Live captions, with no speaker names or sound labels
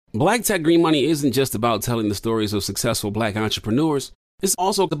Black Tech Green Money isn't just about telling the stories of successful Black entrepreneurs. It's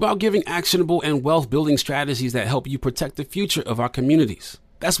also about giving actionable and wealth-building strategies that help you protect the future of our communities.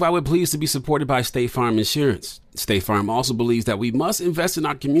 That's why we're pleased to be supported by State Farm Insurance. State Farm also believes that we must invest in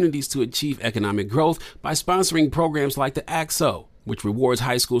our communities to achieve economic growth by sponsoring programs like the ACT-SO, which rewards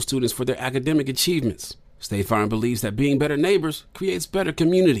high school students for their academic achievements. State Farm believes that being better neighbors creates better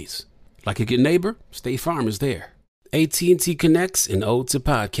communities. Like a good neighbor, State Farm is there. AT&T connects an ode to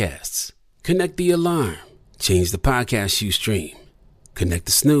podcasts. Connect the alarm. Change the podcast you stream. Connect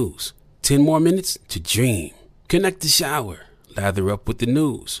the snooze. 10 more minutes to dream. Connect the shower. Lather up with the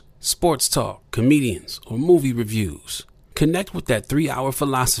news, sports talk, comedians, or movie reviews. Connect with that 3-hour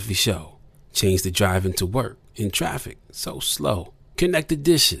philosophy show. Change the drive into work in traffic so slow. Connect the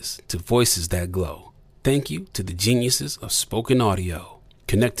dishes to voices that glow. Thank you to the geniuses of spoken audio.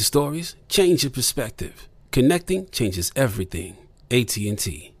 Connect the stories, change your perspective. Connecting changes everything.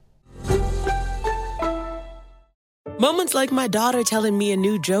 AT&T. Moments like my daughter telling me a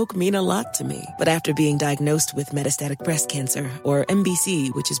new joke mean a lot to me. But after being diagnosed with metastatic breast cancer, or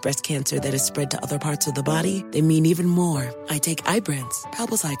MBC, which is breast cancer that is spread to other parts of the body, they mean even more. I take Ibrance,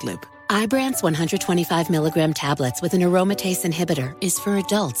 palbociclib. Ibrance 125 milligram tablets with an aromatase inhibitor is for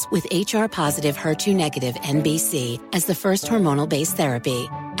adults with HR-positive, HER2-negative MBC as the first hormonal-based therapy.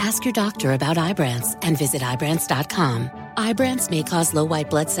 Ask your doctor about Ibrance and visit Ibrance.com. Ibrance may cause low white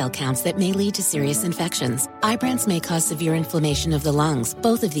blood cell counts that may lead to serious infections. Ibrance may cause severe inflammation of the lungs.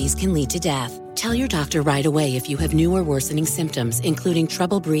 Both of these can lead to death. Tell your doctor right away if you have new or worsening symptoms, including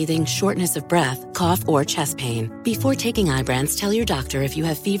trouble breathing, shortness of breath, cough, or chest pain. Before taking Ibrance, tell your doctor if you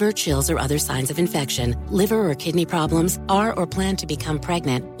have fever, chills, or other signs of infection, liver or kidney problems, are or plan to become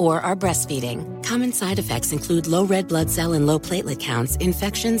pregnant, or are breastfeeding. Common side effects include low red blood cell and low platelet counts,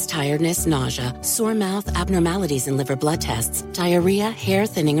 infections, tiredness, nausea, sore mouth, abnormalities in liver blood tests, diarrhea, hair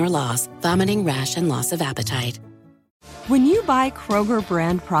thinning or loss, vomiting, rash, and loss of appetite. When you buy Kroger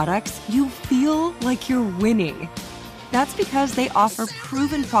brand products, you feel like you're winning. That's because they offer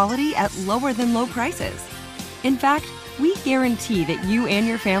proven quality at lower than low prices. In fact, we guarantee that you and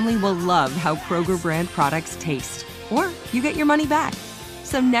your family will love how Kroger brand products taste, or you get your money back.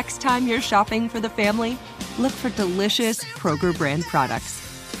 So next time you're shopping for the family, look for delicious Kroger brand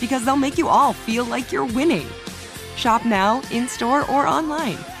products, because they'll make you all feel like you're winning. Shop now, in-store, or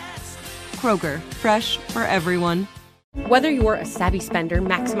online. Kroger, fresh for everyone. Whether you're a savvy spender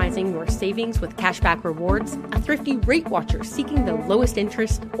maximizing your savings with cashback rewards, a thrifty rate watcher seeking the lowest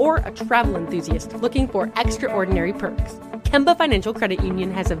interest, or a travel enthusiast looking for extraordinary perks, Kemba Financial Credit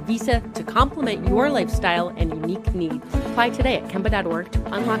Union has a visa to complement your lifestyle and unique needs. Apply today at Kemba.org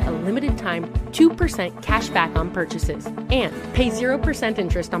to unlock a limited time 2% cash back on purchases and pay 0%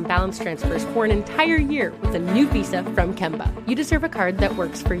 interest on balance transfers for an entire year with a new visa from Kemba. You deserve a card that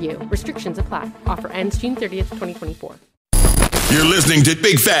works for you. Restrictions apply. Offer ends June 30th, 2024. You're listening to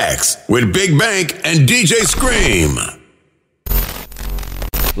Big Facts with Big Bank and DJ Scream.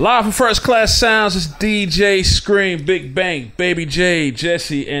 Live from First Class Sounds, it's DJ Scream, Big Bank, Baby J,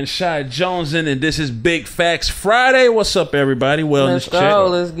 Jesse, and Shy Joneson, and this is Big Facts Friday. What's up, everybody? Wellness check.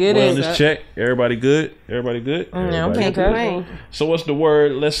 Let's get it. Wellness check. Everybody good? Everybody good? Yeah, I'm good. So what's the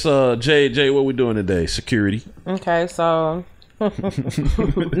word? Let's Jay, what we doing today? Security. Okay, so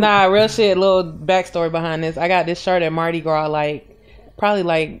real shit, little backstory behind this. I got this shirt at Mardi Gras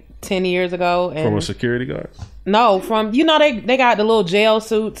probably 10 years ago. And from a security guard? No, from, they got the little jail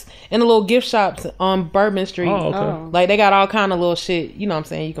suits and the little gift shops on Bourbon Street. Oh, okay. Like, they got all kind of little shit, you know what I'm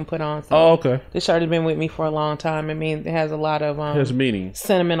saying, you can put on. So okay. This shirt has been with me for a long time. I mean, it has a lot of it has meaning.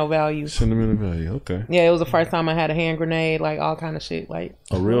 Sentimental value. Okay. Yeah, it was the first time I had a hand grenade, like all kind of shit. Like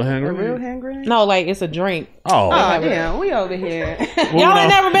a real hand grenade? A real hand grenade? No, like it's a drink. Oh yeah, we over here. Y'all ain't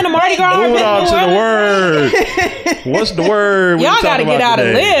never been to Mardi Gras? Moving on to the word. What's the word? Y'all gotta get out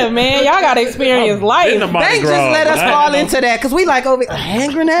and live, man. Y'all gotta experience life. They just let us fall into that because we like over a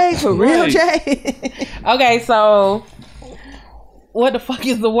hand grenade for real, Jay. Okay, so what the fuck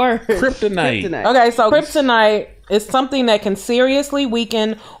is the word? Kryptonite. Okay, so kryptonite is something that can seriously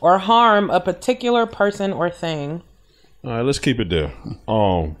weaken or harm a particular person or thing. All right, let's keep it there.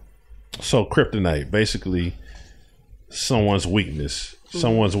 So kryptonite, basically someone's weakness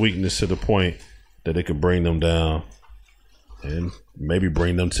to the point that it could bring them down and maybe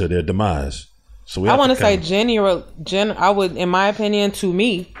bring them to their demise. So I want to say I would, in my opinion, to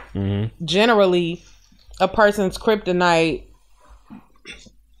me, generally, a person's kryptonite,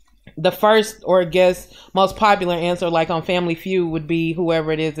 the first or most popular answer, like on Family Feud, would be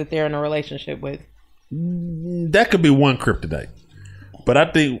whoever it is that they're in a relationship with. That could be one kryptonite, but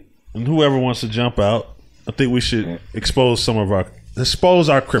I think whoever wants to jump out, I think we should expose some of our expose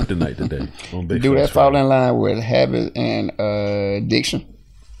our kryptonite today. On Big Do Facts that fall Friday. in line with habit and addiction?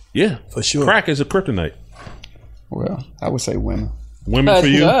 Yeah, For sure. Crack is a kryptonite. Well, I would say women. Women for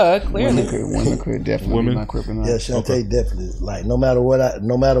you. Clearly. Women could definitely Women? be my kryptonite. Yeah, Shantae definitely. Like no matter what,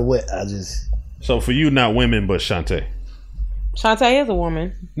 I just. So for you, not women, but Shantae. Shantae is a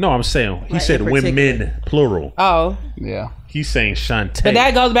woman. No, I'm saying he Like, said in particular. women plural. Oh, Yeah. He's saying Shantae. but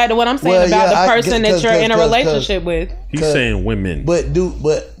that goes back to what I'm saying Well, about yeah, the person that you're in a 'cause- relationship with. He's saying women. But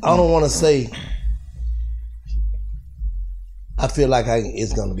I don't want to say. I feel like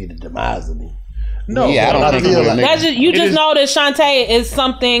it's gonna be the demise of me. No, Yeah, I don't I think feel it like- would. That's just, you It just is- know that Shantae is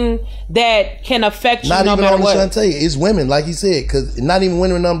something that can affect you Not no even matter on what. Shantae. It's women, like you said, because not even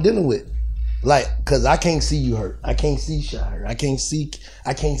women I'm dealing with. Like, because I can't see you hurt. I can't see Shy hurt. I can't see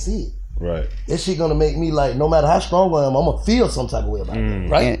it. Right. That shit gonna make me like, no matter how strong I am, I'm gonna feel some type of way about it,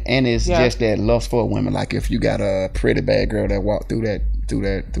 right? And it's Yeah. just that lust for women. Like if you got a pretty bad girl that walk through that door,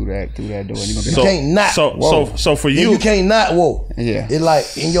 you're gonna be You can't not. So for And you, you can't not. Whoa. Yeah. It's like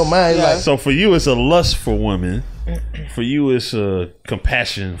in your mind. It's like so for you, it's a lust for women. For you, it's a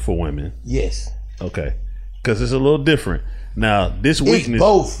compassion for women. yes. Okay, because it's a little different. Now, this It's weakness.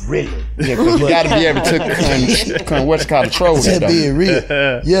 both really. Yeah, because you got to be able to what's it called, control To that. be Though.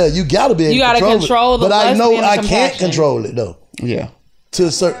 real. Yeah, you gotta be able You to gotta control it. the But I lust know and the I can't compassion. control it though. Yeah. To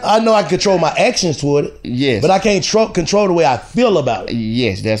a certain, I know I can control my actions toward it. Yes. But I can't control the way I feel about it.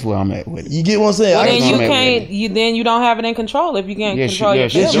 Yes, that's where I'm at with it. You get what I'm saying? Well, then That's you what I'm at can't. with You don't have it in control if you can't Yes, control your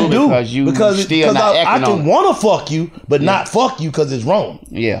yes, you Yes, feelings. you do. because you because still not I acting on can it. want to fuck you, but not fuck you because it's wrong.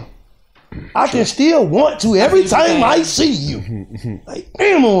 Yeah. I can still want to every time I see you. Like,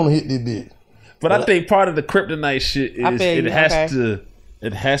 damn, I want to hit this bitch. But I think part of the kryptonite shit I is feel it you, has okay.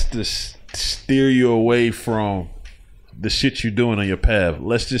 to steer you away from the shit you're doing on your path.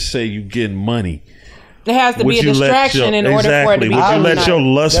 Let's just say you getting money. There has to Would be a you let distraction in order for it to be. Would you let kryptonite. your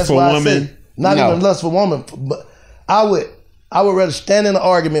lust That's for why I women? say, not No. even lust for woman, but I would rather stand in an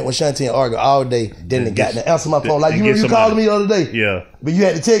argument with Shantae and argue all day than to goddamn answer my phone. Like and you get called somebody. me the other day. Yeah. But you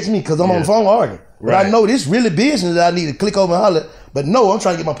had to text me because I'm on the phone arguing. But Right. I know this really business that I need to click over and holler. But no, I'm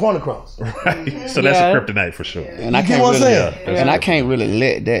trying to get my point across. Right. So that's Yeah. a kryptonite for sure. And I You get can't what I'm really, saying? and I can't really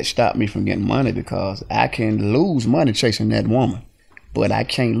let that stop me from getting money because I can lose money chasing that woman, but I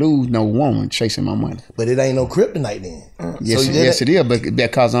can't lose no woman chasing my money. But it ain't no kryptonite then. Yes, So yes, it is, but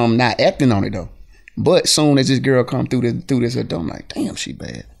because I'm not acting on it though. But soon as this girl come through this, I'm like, damn, she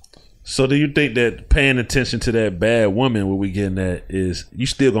bad. So do you think that paying attention to that bad woman, what we getting at, is you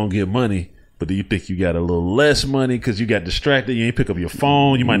still gonna get money, but do you think you got a little less money because you got distracted? You ain't pick up your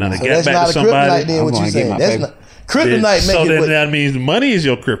phone. You might not have So got that's back not to a somebody. kryptonite then. I'm What gonna you get saying? my That's paper. not kryptonite. So Make it. then What, that means money is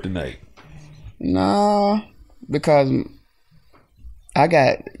your kryptonite. Nah, because I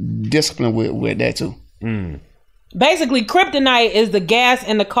got discipline with that too. Basically, kryptonite is the gas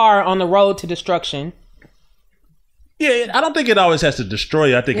in the car on the road to destruction. Yeah, I don't think it always has to destroy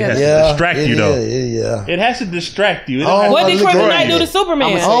you. I think it has to yeah, distract you though. Yeah. It has to distract you. It Oh, don't have What to did look at kryptonite it. do to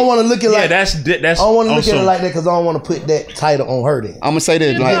Superman? I don't want to look at it Yeah, like that's. I don't want to look at also- it like that because I don't want to put that title on her. Then I'm gonna say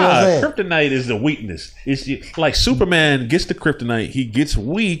this what like I'm Nah, saying? kryptonite is the weakness. It's like Superman gets the kryptonite, he gets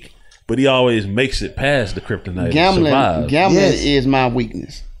weak, but he always makes it past the kryptonite. and gambling. survives. Gambling Yes. is my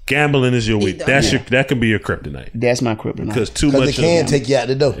weakness. Gambling is your weak. That can be your kryptonite That's my kryptonite. because too because much it can of take you out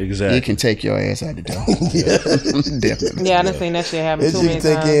the door. exactly. It can take your ass out the door. Definitely. Yeah, I done seen that shit happen It too can many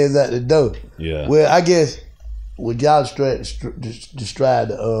take times. your ass out the door. Yeah. Well, I guess would y'all describe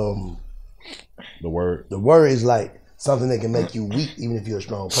The word. the word is like something that can make you weak even if you're a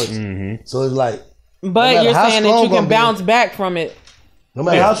strong person. So it's like But matter you're how saying that strong you can I'm being- bounce back from it. no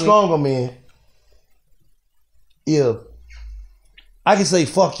matter how strong I'm in, if I can say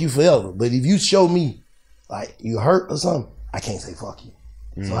fuck you forever, but if you show me like you hurt or something, I can't say fuck you.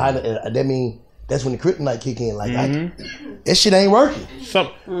 So that mean that's when the kryptonite kick in. Like that shit ain't working.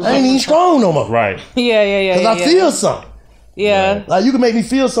 I ain't even strong no more. Right. Yeah. Cause I feel something. Yeah. Like you can make me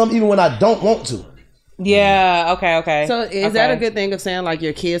feel something even when I don't want to. Yeah. Okay. So is that a good thing of saying like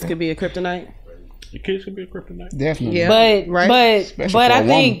your kids could be a kryptonite? Your kids can be a kryptonite. Definitely. Yeah. But Right? Especially but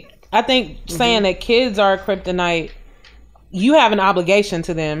for a I think saying that kids are kryptonite, you have an obligation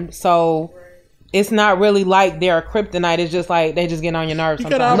to them. So it's not really like they're a kryptonite. It's just like they just get on your nerves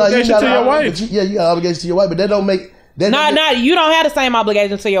sometimes. No, Obligation to your wife. You got obligation to your wife, but that don't make that. Not you don't have the same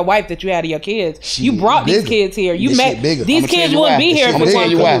obligation to your wife that you had to your kids. Shit, You brought these bigger. kids here. You This met shit bigger. these I'ma tell kids you wouldn't why. be here if I'm it gonna tell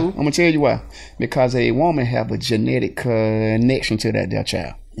weren't you for why. you. I'm gonna tell you why. Because a woman have a genetic connection to their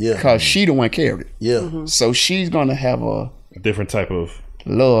child. Yeah. Because she the one carried it. Yeah, So she's gonna have a Different type of.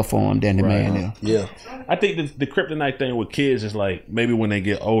 love for him than the man there. yeah. I think the kryptonite thing with kids is like maybe when they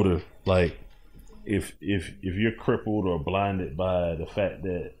get older, like if you're crippled or blinded by the fact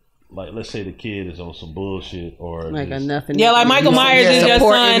that, like, let's say the kid is on some bullshit or like just, nothing. Yeah, like Michael Myers is your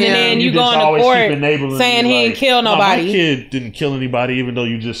son, and then you going to court saying he ain't killed nobody. My kid didn't kill anybody, even though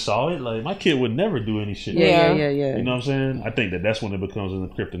you just saw it. Like, my kid would never do any shit. Yeah. You know what I'm saying? I think that's when it becomes in the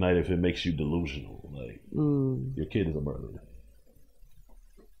kryptonite if it makes you delusional. Like, your kid is a murderer.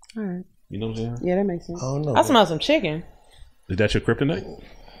 All right. You know what I'm saying? Yeah, that makes sense. I don't know. I smell some chicken. Is that your kryptonite?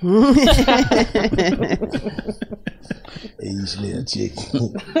 You smell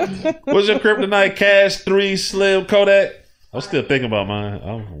chicken. What's your kryptonite? Cash, 3, Slim, Kodak? I'm still thinking about mine.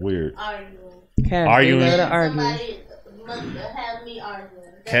 I'm weird. Arguing. Somebody must have me arguing.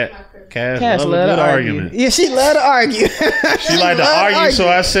 That's my kryptonite. Cash love a good argument. Yeah, she love to argue. She like to argue, so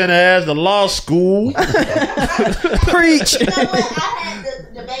I sent her ass to law school. Preach. You know what? I had the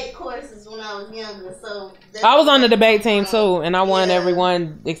debate courses when I was younger, so I was on the debate team too, and I won every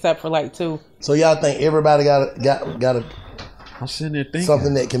one except for like 2. So y'all think everybody got a I'm sitting there thinking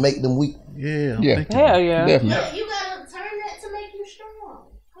something that can make them weak? Yeah. Hell yeah. Definitely. you gotta turn that to make you strong.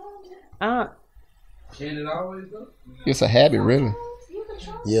 Can it always go? It's a habit, really.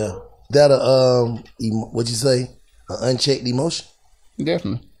 Yeah. That what you say? An unchecked emotion?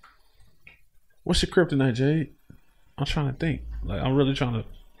 Definitely. What's your kryptonite, Jade? I'm trying to think. Like, I'm really trying to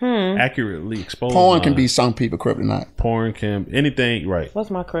accurately expose. Porn can be some people kryptonite. Porn can anything, right?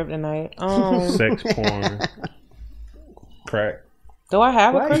 What's my kryptonite? Sex, porn, crack. Do I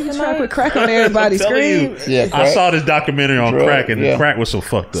have a Why you trying to kryptonite? put crack on everybody's screen? Yeah, I saw this documentary on Drug, crack, and yeah. the crack was so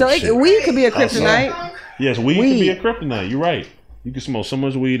fucked up. So shit. weed could be a kryptonite. Yes, weed can be a kryptonite. You're right. You can smoke so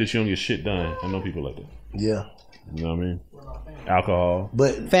much weed that you don't get shit done. I know people like that. Yeah. You know what I mean? Alcohol.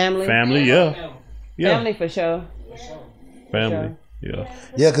 But Family. Yeah. Family for sure. Family. Yeah.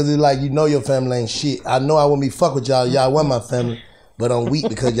 yeah, because it's like, you know your family ain't shit. I know I wouldn't be fuck with y'all. Y'all want my family. But I'm weak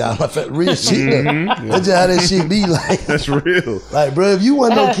because y'all my family. Real shit. That's just how that shit be like. That's real. Like, bro, if you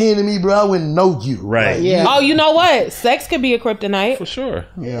wasn't no kin to me, bro, I wouldn't know you. Right. Like, Yeah. Oh, you know what? Sex could be a kryptonite. For sure.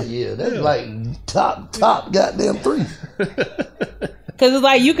 Yeah, that's like top goddamn 3. Because it's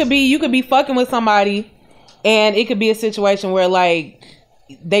like you could be fucking with somebody, and it could be a situation where like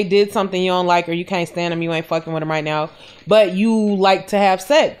they did something you don't like, or you can't stand them, you ain't fucking with them right now, but you like to have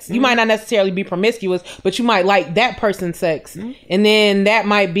sex. You might not necessarily be promiscuous, but you might like that person's sex, and then that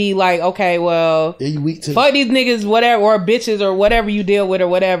might be like, okay, well, you weak too. fuck these niggas, whatever, or bitches, or whatever you deal with, or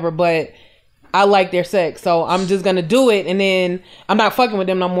whatever, but I like their sex, so I'm just gonna do it, and then I'm not fucking with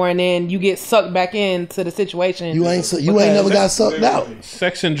them no more, and then you get sucked back into the situation. You ain't never got sucked out.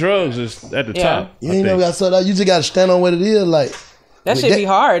 Sex and drugs is at the top. You ain't never got sucked out. You just gotta stand on what it is. Like, that shit be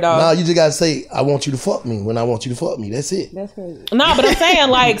hard, dog. Nah, you just gotta say, I want you to fuck me when I want you to fuck me. That's it. That's crazy. Nah, but I'm saying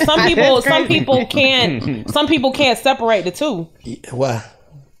like some people can't separate the two. Why?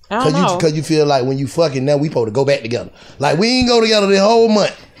 I don't know. Because you feel like when you fucking, now we supposed to go back together. Like, we ain't go together the whole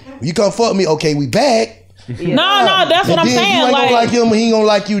month. You come fuck me, okay, we back. Yeah. No, that's what I'm saying. You ain't like, gonna like him, he ain't gonna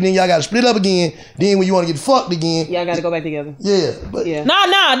like you. Then y'all gotta split up again. Then when you want to get fucked again, Y'all got to go back together. yeah. But Yeah.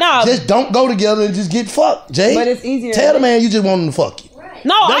 no. just don't go together and just get fucked, Jay. But it's easier. Tell the man you just want him to fuck you.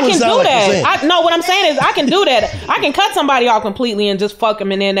 No, That I would can sound do like you're saying. that. No, what I'm saying is I can do that. I can cut somebody off completely and just fuck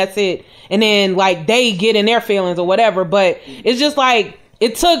them, and then that's it. And then like they get in their feelings or whatever. But it's just like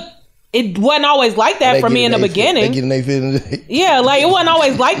it wasn't always like that for me in the beginning. They getting their feelings. Yeah, like it wasn't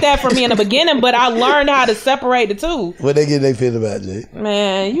always like that for me in the beginning, but I learned how to separate the two. What they getting their feelings about, Jay?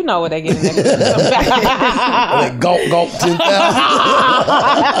 Man, you know what they getting their feelings about. Like gulp 10,000.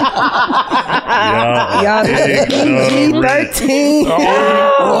 Y'all PG-13.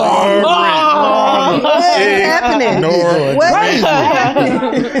 What's happening? What's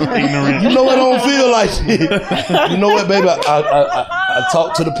happening? You know what? I don't feel like shit. You know what, baby? I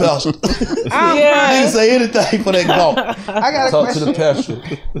talk to the pastor. I didn't say anything for that gulp. I got a Talk question. to the pastor.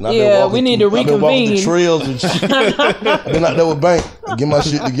 And I've been Yeah, walking we need to I've been walking reconvene. the trails and shit. I've been out there with Bank. Get my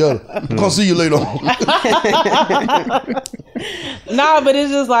shit together. I'm gonna see you later on. Nah, but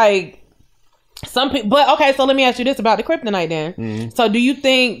it's just like some people. But okay, so let me ask you this about the kryptonite then. So do you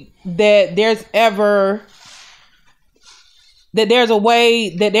think that there's ever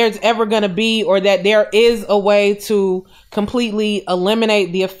going to be, or that there is a way to completely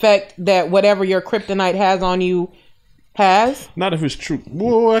eliminate the effect that whatever your kryptonite has on you has? Not if it's true.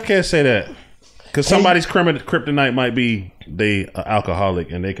 Well, I can't say that. Because somebody's kryptonite might be they are alcoholic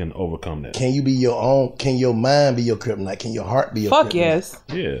and they can overcome that. Can you be your own? Can your mind be your kryptonite? Can your heart be your kryptonite? Fuck yes.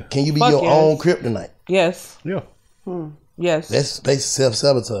 Yeah. Can you be Fuck your yes. own kryptonite? Yes. Yeah. Yes. That's basically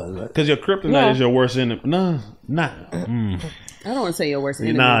self-sabotage, right? Because your kryptonite is your worst enemy. No, not. I don't want to say your worst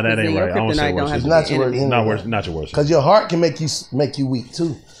enemy. Nah, that because ain't your right. I don't say kryptonite don't worst have It's to not be your an worst enemy. enemy. Not your worst enemy. Because your heart can make you weak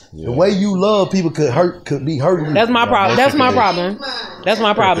too. The way you love people could be hurting you. That's my problem. That's my problem. That's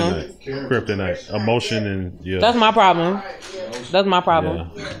my problem. Kryptonite. Emotion and That's my problem. That's my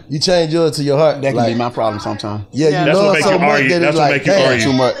problem. Yeah. You change yours to your heart. That can be my problem sometimes. Yeah, you love so much that it's like, damn.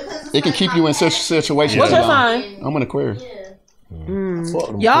 Too much. It can keep you in such situations. What's your sign? I'm an Aquarius.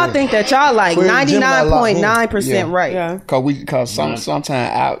 Y'all think that y'all like 99.9% right? Yeah. Cause sometimes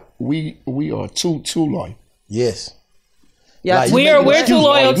we are too loyal. Yes. Yeah, like, we're too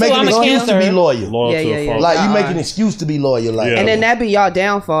loyal too. I'm a Cancer. To be loyal. Yeah. Like you make an excuse to be loyal. Like, and then that be y'all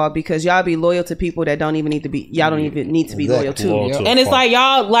downfall because y'all be loyal to people that don't even need to be. Y'all don't even need to be loyal to. And it's like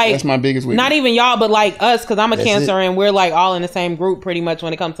y'all like that's my biggest weakness. Not even y'all, but like us, because I'm a Cancer and we're like all in the same group pretty much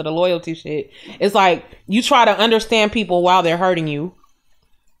when it comes to the loyalty shit. It's like you try to understand people while they're hurting you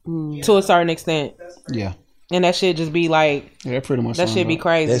to a certain extent. Yeah. And that shit just be like, pretty much. That shit be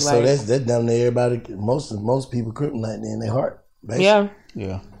crazy. That's down there. Everybody, most people kryptonite in their heart. Basically.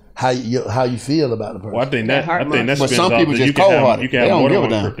 Yeah. How you feel about the person? Well, I think that. But some people just cold hearted. You can have more than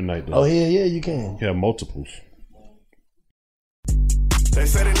one kryptonite. Though. Oh yeah, you can. You have multiples. They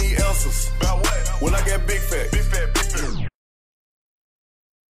say they need answers. About what? When I get big fat.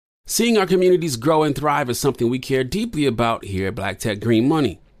 Seeing our communities grow and thrive is something we care deeply about here at Black Tech Green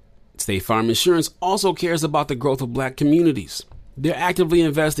Money. State Farm Insurance also cares about the growth of Black communities. They're actively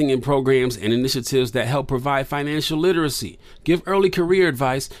investing in programs and initiatives that help provide financial literacy, give early career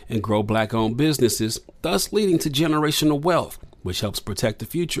advice, and grow Black-owned businesses, thus leading to generational wealth, which helps protect the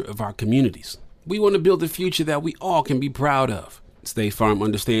future of our communities. We want to build a future that we all can be proud of. State Farm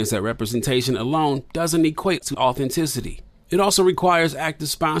understands that representation alone doesn't equate to authenticity. It also requires active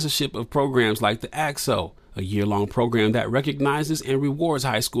sponsorship of programs like the AXO, a year-long program that recognizes and rewards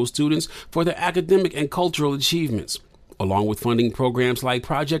high school students for their academic and cultural achievements, along with funding programs like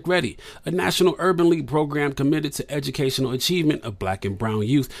Project Ready, a national urban league program committed to educational achievement of Black and brown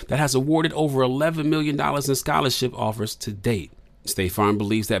youth that has awarded over $11 million in scholarship offers to date. State Farm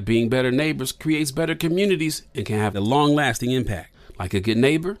believes that being better neighbors creates better communities and can have a long-lasting impact. Like a good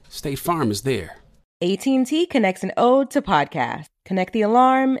neighbor, State Farm is there. AT&T connects an ode to podcast. Connect the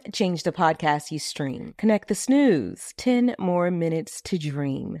alarm, change the podcast you stream. Connect the snooze, 10 more minutes to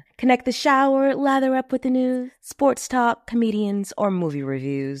dream. Connect the shower, lather up with the news, sports talk, comedians, or movie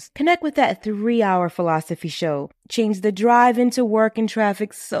reviews. Connect with that 3-hour philosophy show. Change the drive into work and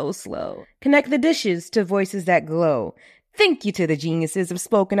traffic so slow. Connect the dishes to voices that glow. Thank you to the geniuses of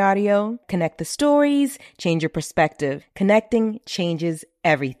spoken audio. Connect the stories, change your perspective. Connecting changes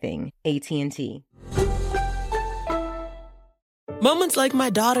everything. AT&T. Moments like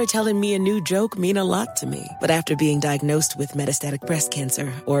my daughter telling me a new joke mean a lot to me. But after being diagnosed with metastatic breast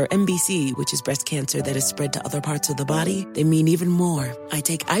cancer, or MBC, which is breast cancer that is spread to other parts of the body, they mean even more. I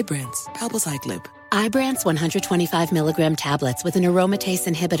take Ibrance, palbociclib. Ibrance 125 milligram tablets with an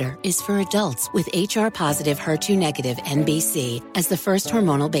aromatase inhibitor is for adults with HR-positive, HER2-negative MBC as the first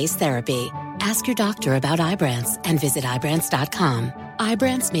hormonal-based therapy. Ask your doctor about Ibrance and visit Ibrance.com.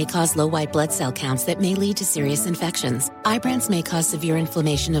 Ibrance may cause low white blood cell counts that may lead to serious infections. Ibrance may cause severe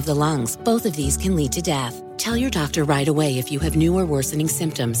inflammation of the lungs. Both of these can lead to death. Tell your doctor right away if you have new or worsening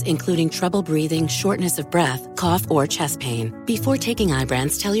symptoms, including trouble breathing, shortness of breath, cough, or chest pain. Before taking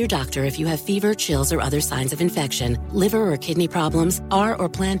Ibrance, tell your doctor if you have fever, chills, or other signs of infection, liver or kidney problems, are or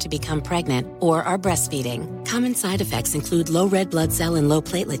plan to become pregnant, or are breastfeeding. Common side effects include low red blood cell and low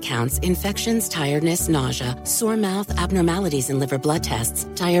platelet counts, infections, tiredness, nausea, sore mouth, abnormalities in liver blood tests,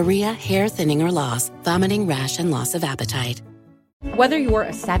 diarrhea, hair thinning or loss, vomiting, rash, and loss of appetite. Whether you're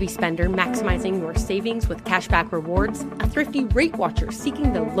a savvy spender maximizing your savings with cashback rewards, a thrifty rate watcher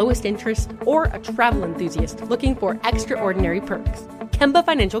seeking the lowest interest, or a travel enthusiast looking for extraordinary perks, Kemba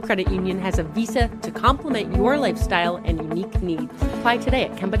Financial Credit Union has a visa to complement your lifestyle and unique needs. Apply today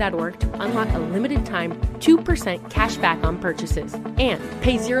at Kemba.org to unlock a limited time 2% cash back on purchases and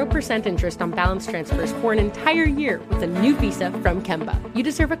pay 0% interest on balance transfers for an entire year with a new visa from Kemba. You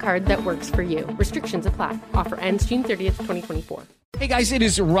deserve a card that works for you. Restrictions apply. Offer ends June 30th, 2024. Hey guys, it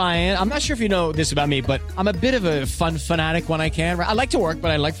is Ryan. I'm not sure if you know this about me, but I'm a bit of a fun fanatic when I can. I like to work,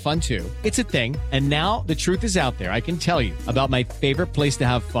 but I like fun too. It's a thing. And now the truth is out there. I can tell you about my favorite place to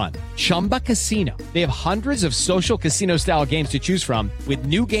have fun. Chumba Casino. They have hundreds of social casino style games to choose from with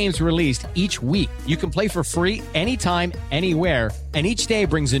new games released each week. You can play for free anytime, anywhere. And each day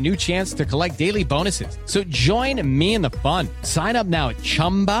brings a new chance to collect daily bonuses. So join me in the fun. Sign up now at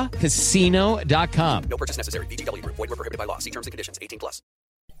ChumbaCasino.com. No purchase necessary. VGW Group. Void where prohibited by law. See terms and conditions. 18+.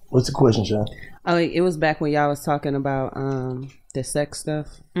 What's the question, Sean? Oh, it was back when y'all was talking about the sex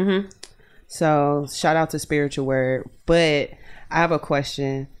stuff. Mm-hmm. So shout out to Spiritual Word. But I have a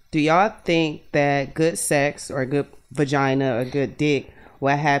question. Do y'all think that good sex or good vagina or good dick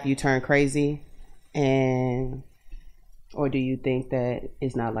will have you turn crazy, or do you think that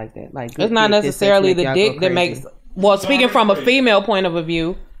it's not like that? Like it's not necessarily the dick that makes. Well, speaking from a female point of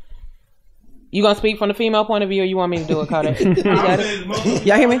view. You gonna speak from the female point of view, or you want me to do it, Carter?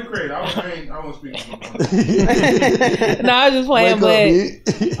 Y'all hear me? I won't speak. No, I was just playing, but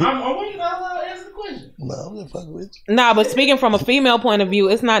I'm waiting to answer the question. No, I'm just fucking with you. Nah, but speaking from a female point of view,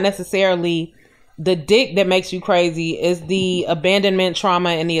 it's not necessarily the dick that makes you crazy. It's the abandonment trauma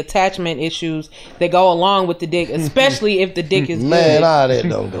and the attachment issues that go along with the dick, especially if the dick is man, good. all that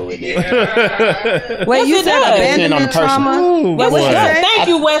don't go with that. Wait, you said abandonment trauma? What you say? Thank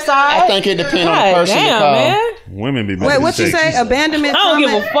you, Westside. I think it depends on the person. Damn, man. Women be Wait, what you say? Abandonment I don't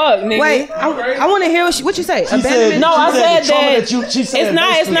trauma? give a fuck, nigga. Wait, I want to hear what you say. She Abandonment. said, No, I said that she said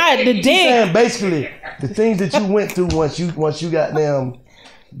it's not the dick. She's saying basically the things that you went through once you got them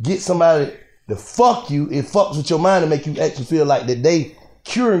get somebody to fuck you, it fucks with your mind and make you actually feel like that they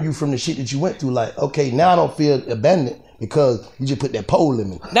curing you from the shit that you went through. Like, okay, now I don't feel abandoned because you just put that pole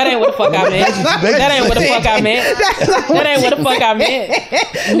in me. That ain't what the fuck I meant. That ain't what the fuck I meant. That ain't what the fuck I meant,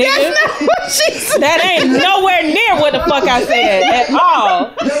 nigga. That ain't nowhere near what the fuck I said at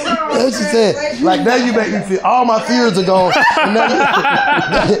all. That's what she said. Like, now you make me feel all my fears are gone. And now,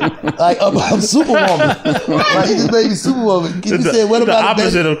 like, I'm Superwoman. Like, you just made me Superwoman. You said, what about the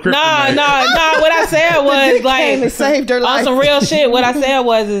opposite of Kryptonite? Nah. What I said was like, saved her life. On some real shit. What I said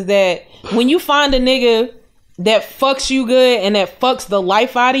is that when you find a nigga that fucks you good and that fucks the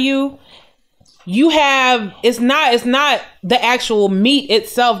life out of you, it's not the actual meat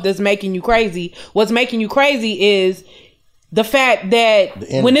itself that's making you crazy. What's making you crazy is the fact that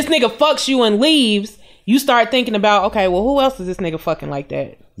when this nigga fucks you and leaves, you start thinking about, okay, well, who else is this nigga fucking like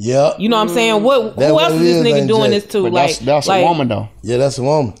that? Yeah. You know what I'm saying? Who else is this nigga doing this to? But like that's a woman though. Yeah, that's a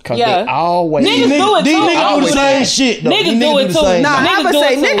woman. Cause they always niggas do it too. These niggas do the same shit though. Niggas do it too. Nah, I would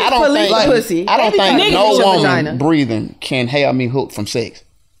say niggas police pussy. I don't think no Niggas woman breathing can have me hooked from sex.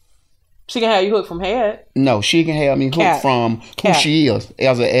 She can have you hooked from head. No, she can have me hooked from who she is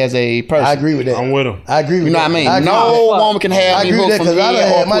as a person. I agree with that. I'm with him. I agree with you know that. what I mean? No woman can have me hooked from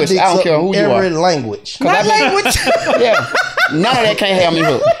head or pussy. I don't care who you are. Every language. Not language. Yeah. None of that can't have me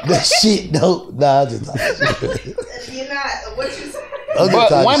hooked. That shit don't. Nah, I just You're not. What you say?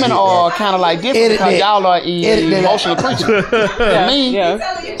 But women are kind of like different because y'all are emotional creatures. Me,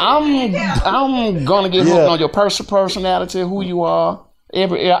 I'm gonna get hooked on your personality, who you are.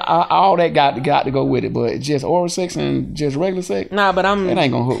 All that got to go with it, but just oral sex and just regular sex, nah. But it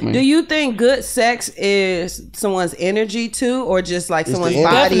ain't gonna hook me. Do you think good sex is someone's energy too, or just like someone's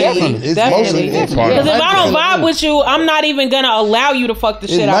body? Definitely. Because if I don't vibe with you, I'm not even gonna allow you to fuck the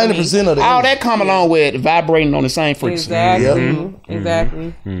shit out of me. 90% of the all that come along with vibrating on the same frequency.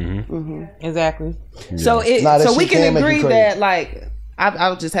 Exactly. So we can agree that like I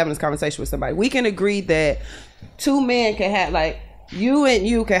was just having this conversation with somebody. We can agree that two men can have like. You and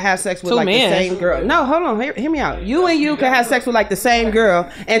you can have sex with the same girl. No, hold on. Hear me out. You and you can have sex with like the same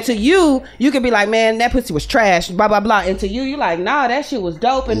girl. And to you can be like, man, that pussy was trash, blah, blah, blah. And to you like, nah, that shit was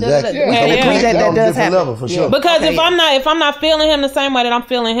dope. And exactly. We can agree that does happen. Level, for sure. Because if I'm not feeling him the same way that I'm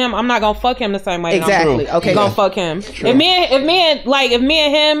feeling him, I'm not gonna fuck him the same way. Exactly. I'm gonna fuck him. True. If me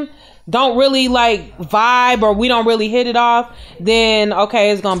and him don't really like vibe or we don't really hit it off, then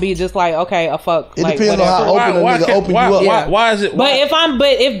okay, it's gonna be just like okay, a fuck. It like, depends whatever. on how open a nigga open you up. Why is it? But if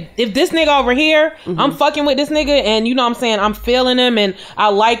this nigga over here, I'm fucking with this nigga, and you know what I'm saying, I'm feeling him, and I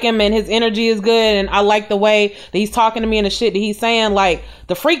like him, and his energy is good, and I like the way that he's talking to me and the shit that he's saying, like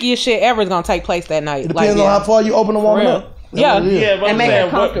the freakiest shit ever is gonna take place that night. It depends on how far you open the woman up. Yeah, but and make her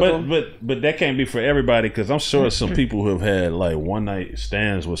comfortable. But that can't be for everybody because I'm sure some people who have had like one night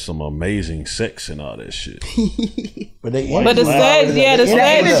stands with some amazing sex and all that shit. but the sex, the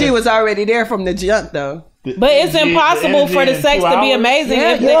energy was already there from the jump though. But it's impossible for the sex to be amazing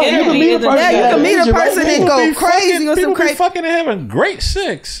if the energy isn't there. You can meet a person and go crazy or some crazy. Fucking having great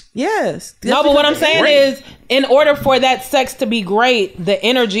sex. Yes. No, but what I'm saying is, in order for that sex to be great, the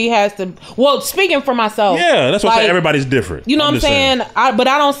energy has to. Well, speaking for myself, that's what I'm saying. Everybody's different. You know what I'm saying? But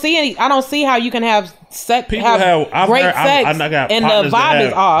I don't see how you can have sex. People have great sex, I got and the vibe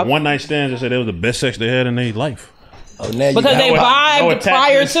is off. One night stands and said it was the best sex they had in their life. Oh, now because they vibed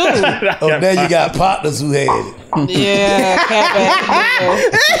prior to. Now you got partners who had it. Yeah, cap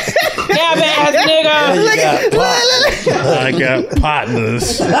ass nigga. I got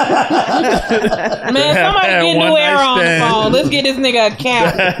partners. Man, somebody get new air on the phone. Let's get this nigga a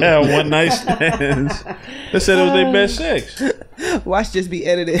cap. One night stands. They said it was their best sex. Watch this be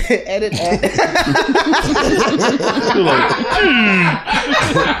edited. Edit.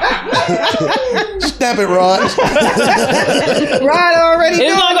 Stamp it, Rod. Rod already.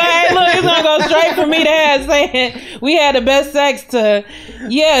 It's gonna go straight from me to have saying we had the best sex to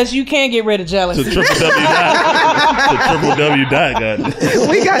yes, you can get rid of jealousy. To www.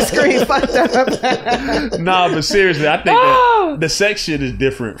 We got screen fucked up. Nah, but seriously, I think that the sex shit is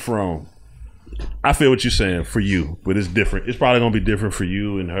different from. I feel what you're saying for you, but it's different. It's probably gonna be different for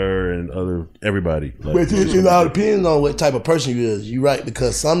you and her and everybody. Like, but it all depends on what type of person you is. You right,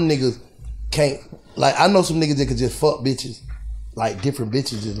 because some niggas can't. Like I know some niggas that could just fuck bitches, like different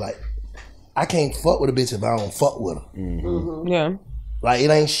bitches. Just like I can't fuck with a bitch if I don't fuck with her. Mm-hmm. Yeah, like it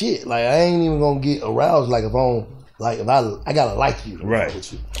ain't shit. Like I ain't even gonna get aroused. Like if I don't. Like if I gotta like you, right?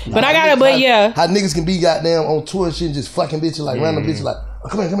 With you. But I gotta. But yeah, how niggas can be goddamn on tour and shit, and just fucking bitches like random bitches like. Oh,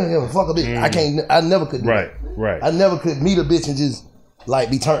 come here, fuck a bitch. I never could do that. Right. I never could meet a bitch and just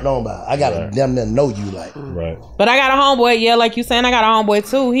like be turned on by her. I gotta damn near know you like. Right. But I got a homeboy, like you saying, I got a homeboy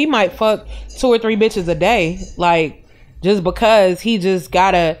too. He might fuck 2 or 3 bitches a day. Like just because he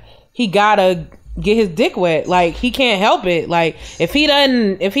gotta get his dick wet. Like he can't help it. Like if he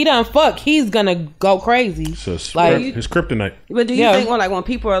doesn't fuck, he's gonna go crazy. So it's like his kryptonite. But do you think when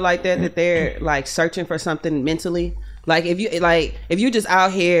people are like that they're like searching for something mentally? Like if you just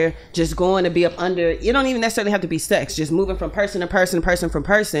out here just going to be up under, you don't even necessarily have to be sex, just moving from person to person, person from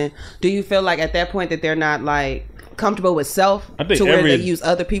person. Do you feel like at that point that they're not like comfortable with self to where they use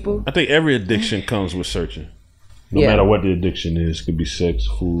other people? I think every addiction comes with searching. No matter what the addiction is, it could be sex,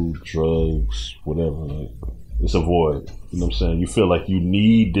 food, drugs, whatever. Like, it's a void. You know what I'm saying? You feel like you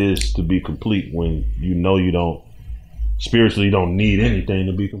need this to be complete when you know you don't spiritually you don't need anything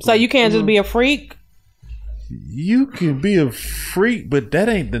to be complete. So you can't just be a freak? You can be a freak, but that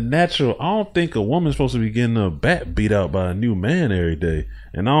ain't the natural. I don't think a woman's supposed to be getting her back beat out by a new man every day,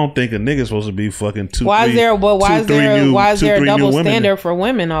 and I don't think a nigga's supposed to be fucking why is there a double standard for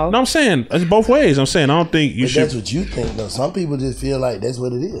women? Though? No, I'm saying it's both ways. I'm saying I don't think you should. That's what you think, though. Some people just feel like that's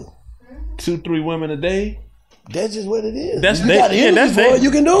what it is. 2-3 women a day. That's just what it is. That's you got the energy for it,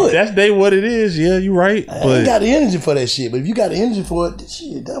 you can do it. That's what it is. Yeah, you're right. I ain't got the energy for that shit, but if you got the energy for it,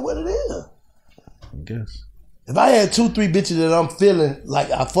 shit, that's what it is. I guess. If I had 2-3 bitches that I'm feeling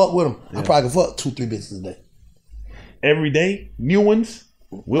like I fuck with them, I probably could fuck 2-3 bitches a day. Every day? New ones?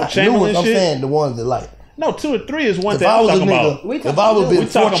 Will Chamberlain new ones, shit? I'm saying the ones that like. No, 2 or 3 is one thing I'm talking about. If I was been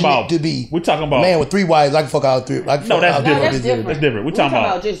fortunate to be a man with 3 wives, I can fuck all 3. No, that's different. That's different. We're talking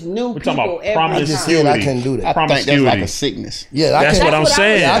about just new people. I just said I couldn't do that. I think that's like a sickness. Yeah, that's what I'm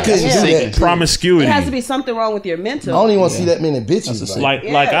saying. I couldn't do that. Promiscuity. It has to be something wrong with your mental. I don't even want to see that many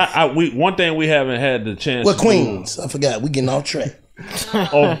bitches. One thing we haven't had the chance. Well, Queens. I forgot. We getting off track.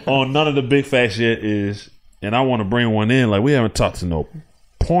 on none of the big facts yet is, and I want to bring one in. Like we haven't talked to no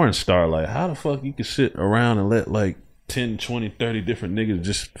porn star. Like how the fuck you can sit around and let like 10, 20, 30 different niggas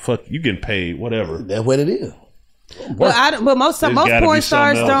just fuck you getting paid whatever. That's what it is. But most porn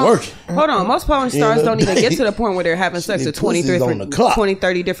stars don't. Hold on, most porn stars don't even get to the point where they're having sex with 20,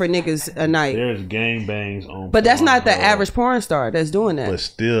 30 different niggas a night. There's gangbangs on. But that's not the average porn star that's doing that. But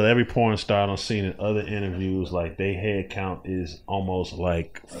still, every porn star I've seen in other interviews, like their head count is almost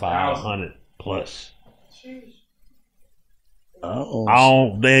like 500 plus.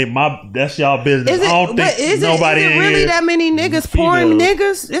 That's y'all business. I don't think nobody is it really that many niggas porn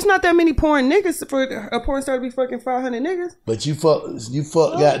niggas? It's not that many porn niggas for a porn star to be fucking 500 niggas. But you fuck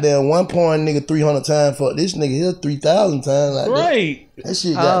goddamn one porn nigga 300 times. Fuck this nigga here 3,000 times. Like right. That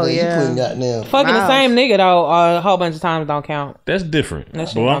shit goddamn. You putting goddamn fucking the same nigga though a whole bunch of times don't count. That's different.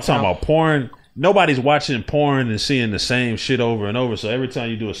 But I'm talking about porn. Nobody's watching porn and seeing the same shit over and over. So every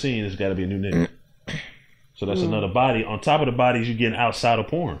time you do a scene, it's got to be a new nigga. So that's another body. On top of the bodies you're getting outside of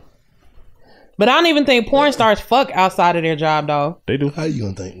porn. But I don't even think porn stars fuck outside of their job, though. They do. How you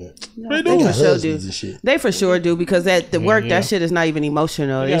gonna think that? They do. They for sure do. They for sure do because at the work that shit is not even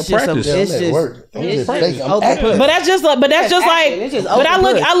emotional. It's just work. But that's just like. But I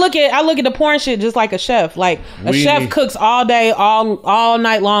look at the porn shit just like a chef. Like a chef cooks all day, all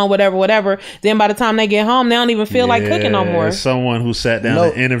night long, whatever. Then by the time they get home, they don't even feel like cooking no more. As someone who sat down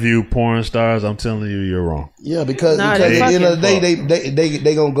and interviewed porn stars, I'm telling you, you're wrong. Yeah, because at the end of the day,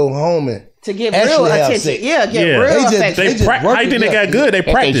 they gonna go home and to get real attention. Yeah, get real affection. How you think they got good? They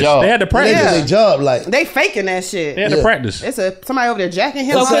practice. They had to practice. They did their job. Like they faking that shit. They had to practice. It's somebody over there jacking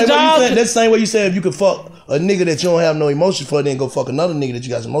him. That's the same way you say if you could fuck a nigga that you don't have no emotion for, then go fuck another nigga that you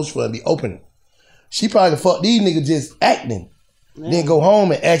got some emotion for and be open. She probably could fuck these niggas just acting. Then go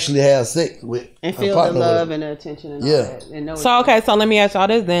home and actually have sex with and feel the love and the attention and all that. And so let me ask y'all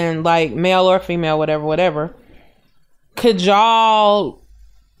this then, like male or female, whatever. Could y'all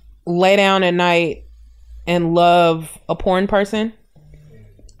lay down at night and love a porn person?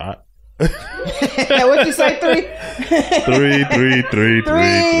 What'd you say?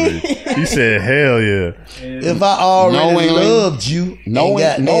 3. He said, "Hell yeah!" If I already loved you,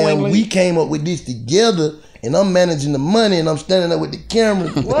 and we came up with this together, and I'm managing the money, and I'm standing up with the camera.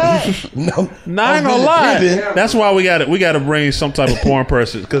 What? No, I ain't gonna lie. That's why we got to bring some type of porn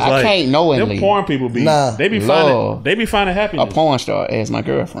person because like can't knowingly. Them porn people be they be finding happiness. A porn star as my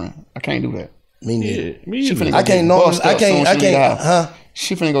girlfriend. I can't do that. Me neither. I can't.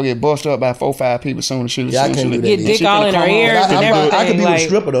 She finna go get busted up by 4 or 5 people soon as she I can't do that. Get dick all in her ears and everything. I could be with a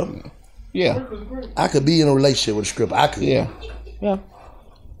stripper though. Yeah. I could be in a relationship with a stripper. I could. Yeah.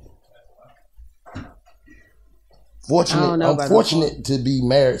 I'm fortunate to be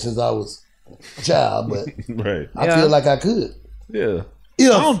married since I was a child, but I feel like I could. Yeah.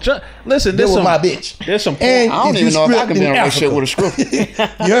 Listen, this was my bitch. There's some. And I don't even know if I can be in a relationship with a stripper.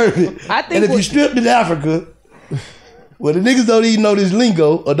 You heard me. And if you stripped in Africa, well, the niggas don't even know this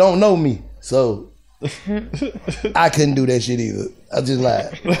lingo or don't know me, so I couldn't do that shit either. I just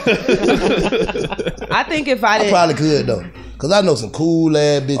lied. I think if I didn't, I probably could though, cause I know some cool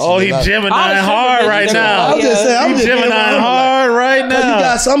ass bitches. Oh, he Gemini hard right now. I'm just saying, I'm just Gemini hard right now. You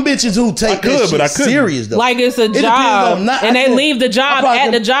got some bitches who take that shit serious though. Like it's a job, and they leave the job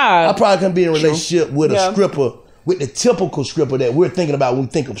at the job. I probably can be in a relationship with a stripper, with the typical stripper that we're thinking about when we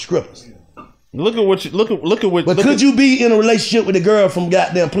think of strippers. Look at what. But could you be in a relationship with a girl from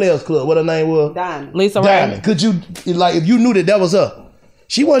goddamn Players Club? What her name was? Diamond. Lisa Diamond. Ray. Could you, like, if you knew that was her?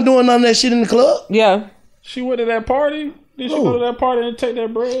 She wasn't doing none of that shit in the club. Yeah. She went to that party. Did she go to that party and take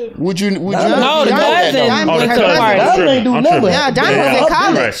that bread? Would you? No, the cousin. Diamond ain't do nothing. Yeah, Diamond was in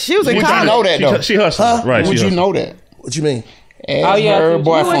college. She was in college. Would you know that though? She hustling. Right. Would you know that? What you mean? As her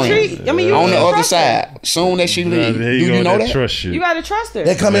boyfriend. You on the other side. Soon as she leaves. Do you know that? Trust you. You gotta trust her.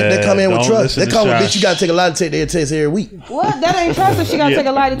 They come in with trust. They come with bitch. You gotta take a lie to take their test every week. What? That ain't trust her. She gotta take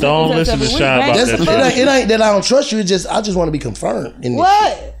a lie to take don't her test listen to every week. Shy about that. It ain't that I don't trust you. It's just I just want to be confirmed in this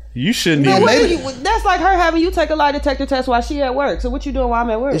what? shit. You shouldn't Man, even. that's like her having you take a lie detector test while she at work. So what you doing while I'm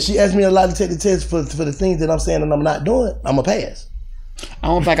at work? If she asks me a lie detector test for the things that I'm saying and I'm not doing, I'm a pass. I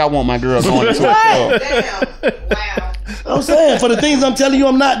don't think I want my girl going into a club. Damn. Wow. I'm saying for the things I'm telling you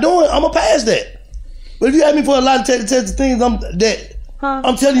I'm not doing, I'm a pass that. But if you ask me for a lie detector test, the things I'm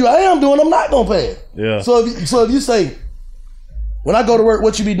telling you I am doing, I'm not gonna pass. Yeah. So if you say, when I go to work,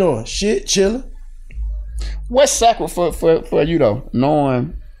 what you be doing? Shit, chilling. What's sacred for you though?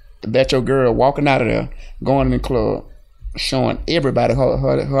 Knowing that your girl walking out of there, going in the club, showing everybody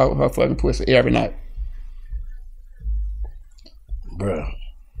her fucking pussy every night. Bruh.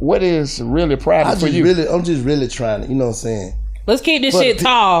 What is really private for you? I'm just really trying to, you know what I'm saying? Let's keep this shit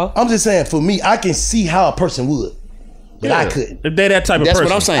tall. I'm just saying, for me, I can see how a person would, but I couldn't. If they that type of That's person.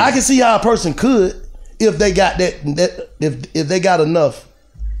 what I'm saying. I can see how a person could if they got that if they got enough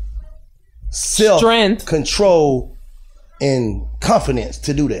strength, control, and confidence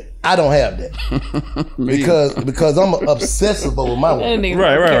to do that. I don't have that because I'm obsessive over my woman.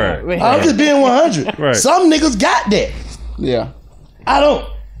 Right. I'm just being 100. Right. Some niggas got that. Yeah. I don't.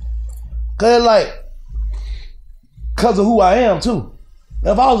 Cause of who I am too.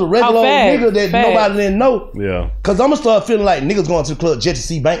 If I was a regular old nigga that nobody didn't know, cause I'm gonna start feeling like niggas going to the club just to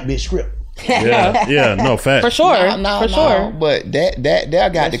see Bank Bitch script. No fact. For sure. Sure. But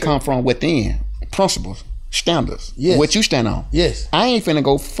that got to come from within. Principles, standards. Yes. What you stand on. Yes. I ain't finna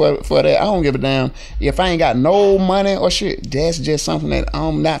go for that. I don't give a damn if I ain't got no money or shit. That's just something that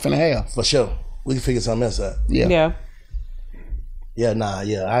I'm not finna have. For sure. We can figure something else out. Yeah.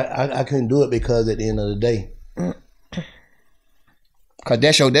 I couldn't do it because at the end of the day, cause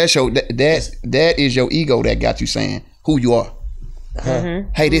that is your ego that got you saying who you are.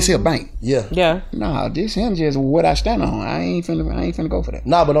 Hey, this here Bank. Yeah. Nah, this him just what I stand on. I ain't finna go for that.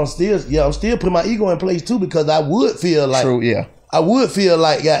 Nah, but I'm still putting my ego in place too because I would feel like I would feel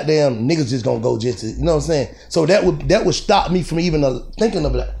like goddamn niggas just gonna go just to, you know what I'm saying? So that would stop me from even thinking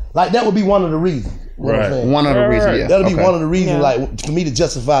of that. Like that would be one of the reasons. Right. One of the reasons. Yeah. That'll be one of the reasons, like for me to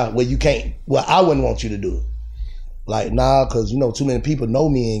justify where you can't. Well, I wouldn't want you to do it. Like, nah, because, you know, too many people know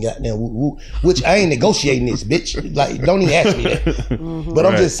me and goddamn which I ain't negotiating this, bitch. Like, don't even ask me that. Mm-hmm. But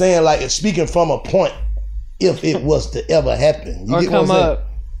I'm just saying, like, speaking from a point, if it was to ever happen. You or come up.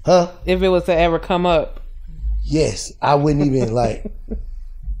 Huh? If it was to ever come up. Yes. I wouldn't even, like,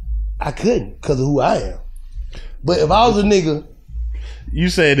 I couldn't because of who I am. But if I was a nigga. You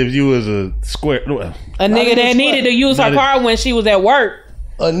said if you was a square. A nigga that needed to use her car when she was at work.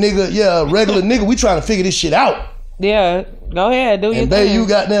 A nigga, a regular nigga, we trying to figure this shit out. Yeah, go ahead, do your thing. And baby, you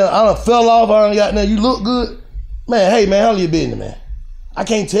got there, I done fell off, I done got there, you look good. Man, hey man, how you business, man? I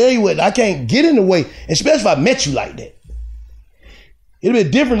can't tell you what, I can't get in the way, especially if I met you like that. It'll be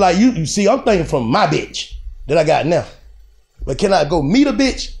different, like you see, I'm thinking from my bitch that I got now. But can I go meet a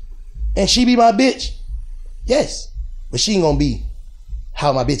bitch and she be my bitch? Yes. But she ain't gonna be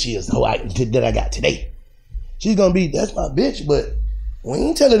how my bitch is, that I got today. She's gonna be, that's my bitch, but we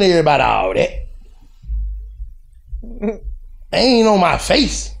ain't telling everybody all that. Ain't on my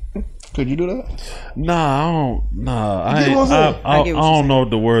face. Could you do that? Nah, I don't know if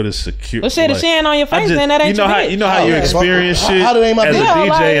the word is secure. Well, shit, if she ain't on your face, then that ain't your bitch. You know how you experience shit how ain't my as bitch?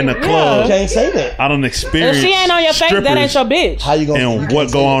 a DJ in the club. You can't say that. I don't experience. If she ain't on your face, that ain't your bitch. How you gonna? And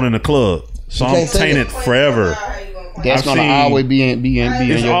what go on in the club? So I'm tainted forever. That's gonna always be in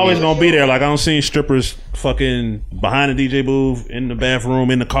it's always gonna be there. Like I don't see strippers fucking behind the DJ booth, in the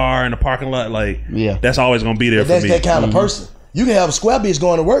bathroom, in the car, in the parking lot. Like that's always gonna be there for me. That's that kind of person. You can have a square bitch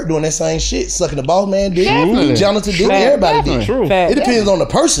going to work doing that same shit, sucking the boss man dick, janitor dick, everybody dick. True. It depends on the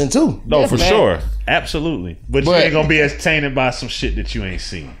person too. No, for sure, absolutely. But you ain't gonna be as tainted by some shit that you ain't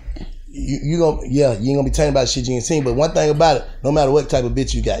seen. You ain't gonna be tainted by shit you ain't seen. But one thing about it, no matter what type of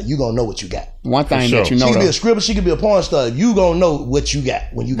bitch you got, you gonna know what you got. One thing that you know, she could be a scribble, she could be a porn star. You gonna know what you got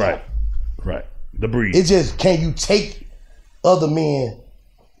when you got. Right. The breed. It's just, can you take other men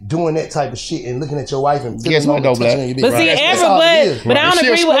doing that type of shit and looking at your wife and guess what though, Black? But see, but I don't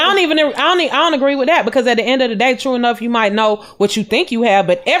agree with. I don't agree with that because at the end of the day, true enough, you might know what you think you have,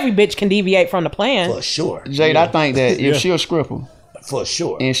 but every bitch can deviate from the plan. For sure, Jade. I think that if she a scripper. For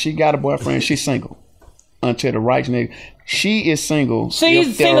sure. And she got a boyfriend, she's single. Until the right nigga. She is single.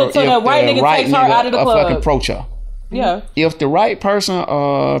 She's single till the right nigga takes her out of the club. Fucking approach her. Yeah. If the right person,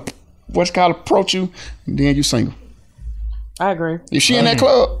 approach you, then you single. I agree. If she in that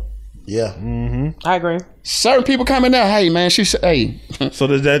club. Yeah. Mm-hmm. I agree. Certain people come in there, hey man, she said, hey. So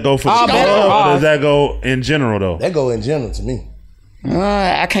does that go for the club or does that go in general though? That go in general to me.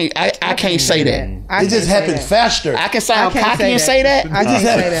 I can't say that. It just happens faster. I can sound cocky and say that. I just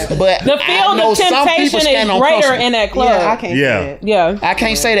say that. But the field of temptation is greater in that club. Yeah, I can't say that. Yeah. I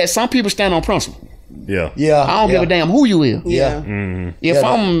can't say that. Some people stand on principle. Yeah. I don't give a damn who you is. Yeah. Mm-hmm. If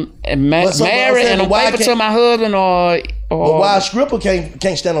I'm married and I'm wifing to my husband or but why a stripper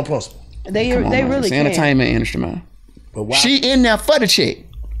can't stand on principle? They really it's can't. Entertainment industry, man. But why? She in there for the check.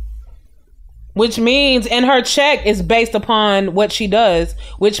 Which means, and her check is based upon what she does,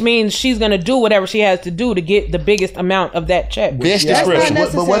 which means she's going to do whatever she has to do to get the biggest amount of that check. Best description.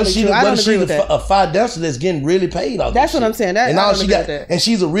 But what if she a fire dancer that's getting really paid off That's what I'm saying. And all she got, and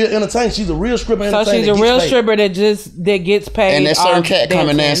she's a real entertainer. She's a real stripper entertainer. So she's a real stripper that gets paid. And that certain cat come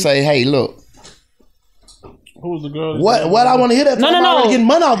in there and say, hey, look. Who's the girl? What I want to hear that? No. Getting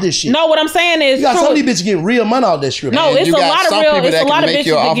money out this shit. No, what I'm saying is, you got some of these bitches getting real money out this strip. No, it's a lot of real. It's a lot of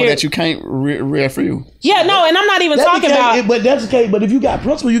bitches that get that you can't refuse. Yeah, no, and I'm not even talking about. But that's okay. But if you got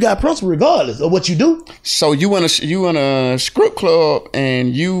principle, you got principle regardless of what you do. So you in a script club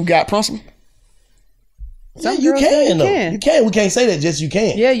and you got principle. Yeah, you can though. You can. We can't say that. Just you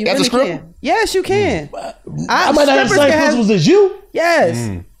can. Yeah, you really can. Yes, you can. I might not have the same principles as you.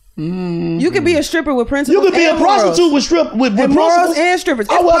 Yes. You can be a stripper with principles. You can be a prostitute with morals and strippers.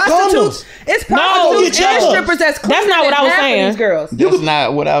 It's prostitutes. It's prostitutes and strippers. That's not what I was saying. Girls. That's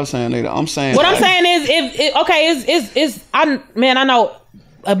not what I was saying either. I'm saying what I'm saying is I know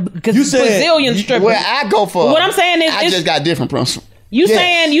because you said Brazilian strippers. Where I go for. What I'm saying is I just got different principles. You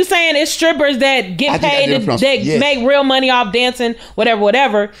saying it's strippers that get paid that make real money off dancing,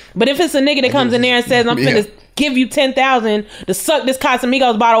 whatever. But if it's a nigga that comes in there and says, I'm finna give you 10,000 to suck this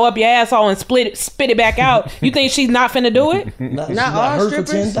Casamigos bottle up your asshole and spit it back out, you think she's not finna do it? Not all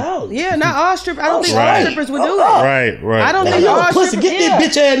strippers. Yeah, not all strippers. I don't think all strippers would do it. Right. I don't think all strippers. Get this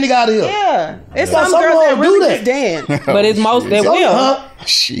bitch ass nigga out of here. Yeah, it's some girls that really just dance, but it's most that will.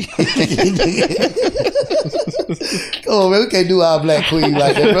 Shit. Oh man, we can't do our black queen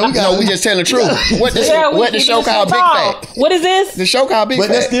like that, bro. We just telling the truth. What the show called Big Fat? What is this? The show called Big Fat.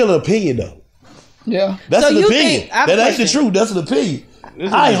 But that's still an opinion though. Yeah, that's an opinion. That ain't the truth. That's an opinion.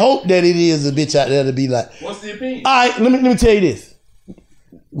 I hope that it is a bitch out there to be like. What's the opinion? All right, let me tell you this.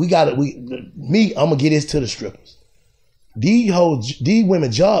 I'm gonna get this to the strippers. these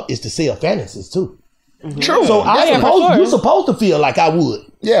women's job is to sell fantasies too. True. So you're supposed to feel like I would.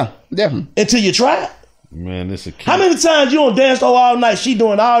 Yeah, definitely. Until you try it. Man, this is how many times you on dance floor all night? She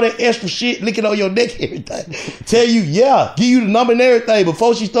doing all that extra shit, licking on your neck, everything. Tell you, give you the number and everything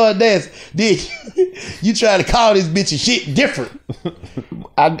before she started dancing. Then you try to call this bitch a shit different.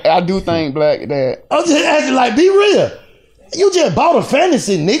 I do think, Black, that I'm just asking, like, be real. You just bought a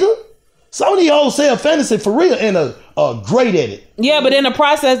fantasy, nigga. Some of these hoes sell fantasy for real and are great at it. Yeah, but in the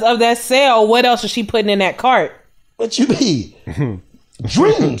process of that sale, what else is she putting in that cart? What you mean?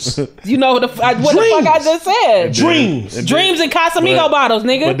 Dreams. You know what the fuck I just said? Dreams and Casamigo bottles,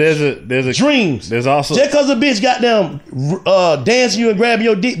 nigga. But there's a dreams. There's also just because a bitch got them dancing you and grabbing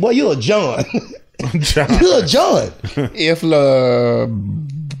your dick, boy, you're a John. You're a John. If LeBron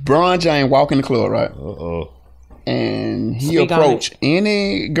James walk in the club, right? And he approach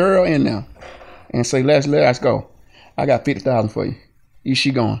any girl in there and say, "Let's go. I got 50,000 for you. Is she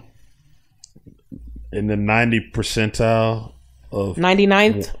going?" In the 90th percentile of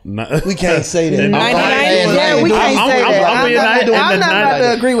 99th? We can't say that. 99th? Yeah, we can't say that. I'm not about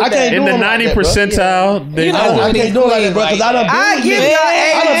to agree with that. In the 90 percentile, I can't do it like that, bro, because I done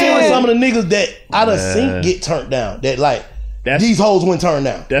been with some of the niggas that I done seen get turned down. That like these hoes wouldn't turn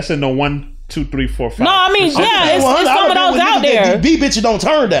down. That's in the 1, 2, 3, 4, 5. No, I mean, it's some of those out there. B bitches don't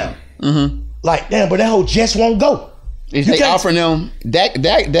turn down. Like, damn, but that hoe just won't go. Is they offering them that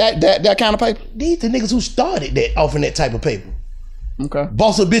kind of paper? These the niggas who started that offering that type of paper. Okay.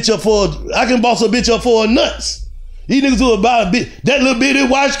 Boss a bitch up I can boss a bitch up for nuts. These niggas who buy a bitch, that little bitty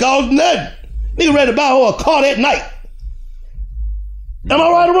watch costs nothing. Nigga ready to buy her a car that night. Am I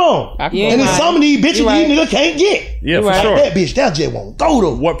right or wrong? And then some of these bitches these niggas can't get. Yeah, for sure. That bitch, that just won't go to.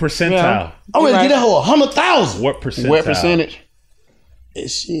 What percentile? Yeah. I'm ready to get that hoe 100,000. What percentile? What percentage?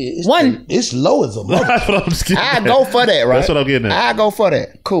 It's one. It's low as a mother. I go for that, right? That's what I'm getting at. I go for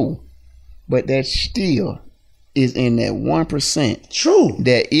that. Cool. But that still is in that 1%. True.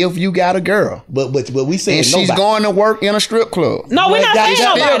 That if you got a girl, but we say and she's going to work in a strip club. No, we're not saying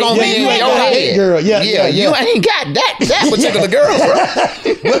nobody. Gonna be in your head. Girl, you ain't got that particular girl,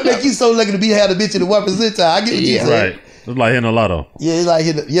 bro. What make you so lucky to be had a bitch in the 1 percentile? I get what you saying. Right. It's like hitting a lotto. Yeah, it's like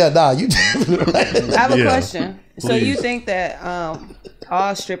hitting. Yeah, nah, you. I have a question. Please. So you think that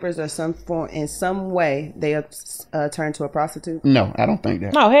all strippers are in some way they have turned to a prostitute? No, I don't think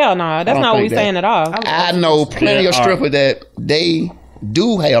that. No, hell no. That's not what we're saying at all. I know plenty of strippers that they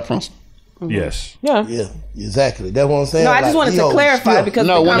do have principle. Yes. Yeah. Yeah. Exactly. That's what I'm saying. No, I just wanted to clarify because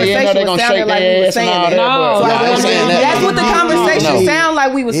the conversation was sounding like we were saying it. No, that's what the conversation sounded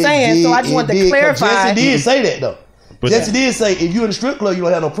like we were saying. So I just wanted to clarify. Jesse did say that though. Jesse did say if you're in a strip club, you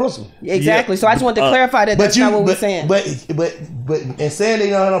don't have no principle. Exactly. So I just wanted to clarify that that's not what we're saying. But in saying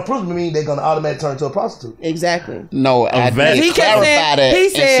they don't have no principle means they're gonna automatically turn to a prostitute. Exactly. No, I did clarify that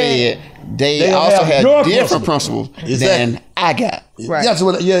and said they also have different principles than I got. Right.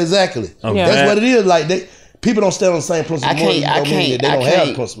 Yeah, exactly. That's what it is. Like people don't stand on the same principle.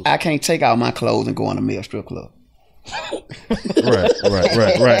 I can't take out my clothes and go in a male strip club. Right.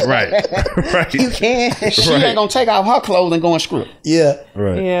 You can. She ain't gonna take out her clothes and go in script. Yeah.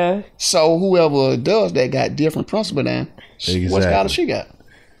 Right. Yeah. So whoever does that got different principle than what style she got.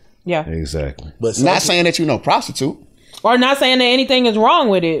 Yeah. Exactly. But not saying that you know prostitute. Or not saying that anything is wrong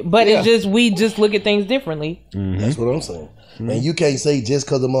with it, but it's just we just look at things differently. Mm-hmm. That's what I'm saying. And you can't say just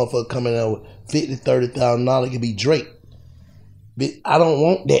because a motherfucker coming out with $50,000-$30,000 can be Drake. But I don't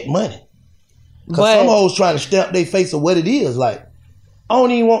want that money. Because some hoes trying to stamp their face of what it is. Like, I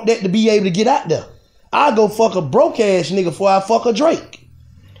don't even want that to be able to get out there. I go fuck a broke ass nigga before I fuck a Drake.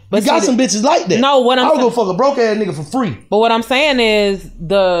 But you got some bitches like that. No, what I'll go fuck a broke ass nigga for free. But what I'm saying is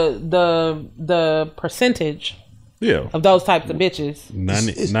the percentage of those types of bitches.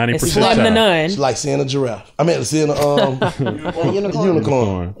 90%. It's slim to none. It's like seeing a giraffe. I mean, seeing a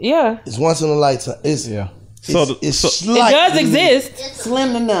unicorn. Yeah. It's once in a lifetime. It's it does exist. It's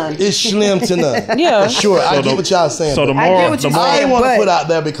slim to none. It's slim to none. Yeah. Sure, I get what y'all saying. So I ain't want to put out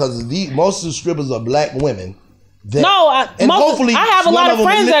there because most of the strippers are black women. I have a lot of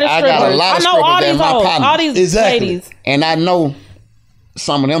friends that are strippers. I know all these hoes, all these ladies. And I know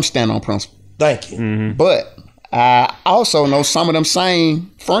some of them stand on principle. Thank you. Mm-hmm. But I also know some of them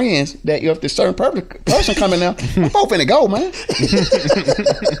same friends that if this certain person coming out, I'm hoping to go, man.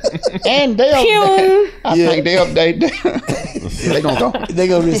 And I think they gonna go. They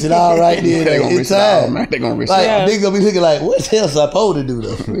gonna risk it all right there. They gonna risk it all, man. They gonna risk it all. They gonna be looking like, what the hell's I supposed to do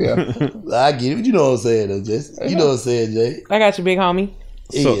though? Yeah. I get it. You know what I'm saying though, Jess. You know what I'm saying, Jay. I got you, big homie.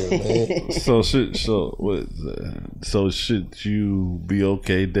 So should you be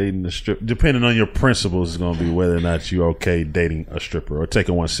okay dating a stripper? Depending on your principles, is going to be whether or not you're okay dating a stripper or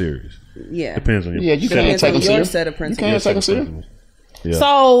taking one serious. Yeah, depends on your. Yeah, you can't take them serious. Set of principles. You can't take them serious. Yeah.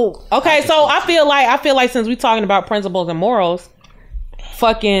 So okay, so I feel like since we're talking about principles and morals,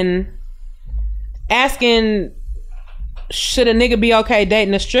 fucking asking should a nigga be okay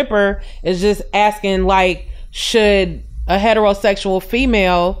dating a stripper is just asking like should a heterosexual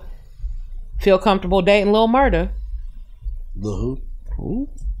female feel comfortable dating Lil Murda? Who?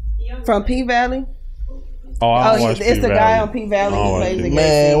 From P Valley? It's the guy on P Valley who plays the game.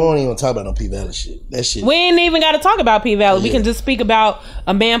 Man, we don't even talk about no P Valley shit. That shit. We ain't even got to talk about P Valley. We can just speak about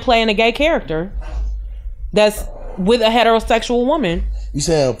a man playing a gay character that's with a heterosexual woman. You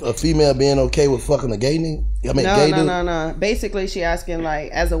saying a female being okay with fucking a gay nigga? No. Basically, she asking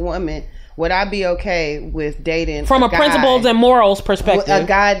like, as a woman, would I be okay with dating from a principles and morals perspective a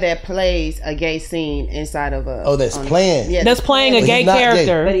guy that plays a gay scene inside of a that's playing that's playing a gay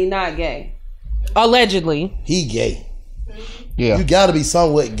character, but he's not gay. Allegedly, he gay. Yeah, you got to be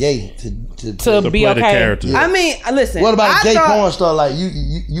somewhat gay to be okay. Character. Yeah. I mean, listen. What about a gay porn star? Like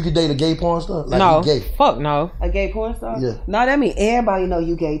you could date a gay porn star? Like no, gay. Fuck no. A gay porn star? Yeah. No, that mean everybody know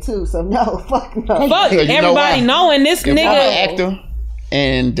you gay too. So no, fuck no. Fuck everybody knowing this nigga. Actor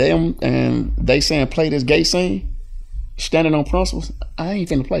and they saying play this gay scene, standing on principles. I ain't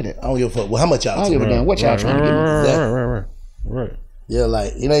finna play that. I don't give a fuck. Well, how much y'all? I don't give a damn what y'all trying to get me. Right. Yeah,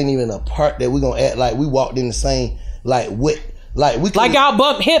 like it ain't even a part that we gonna act like we walked in the same like what. Like we like y'all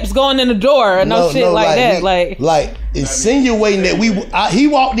bump hips going in the door or no shit like that. Like insinuating that he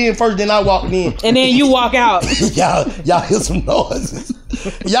walked in first, then I walked in, and then you walk out. y'all hear some noises.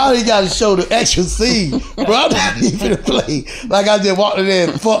 Y'all ain't got to show the actual scene, bro. I'm not even play. Like I just walked in there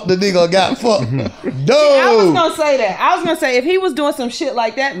and fucked the nigga or got fucked. No, I was gonna say that. I was gonna say if he was doing some shit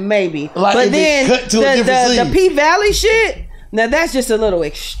like that, maybe. Like but then cut to a different scene. The P Valley shit. Now that's just a little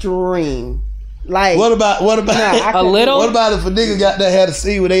extreme. Like what about a little? What about if a nigga got that had a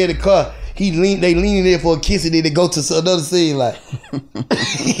scene where they in the car, they leaning there for a kiss and then they go to another scene like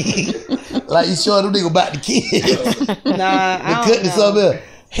like you showing them nigga about the kiss. Nah, I don't know. Something else.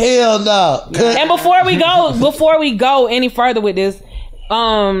 Hell no. And before we go any further with this,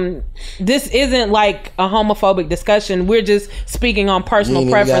 this isn't like a homophobic discussion. We're just speaking on personal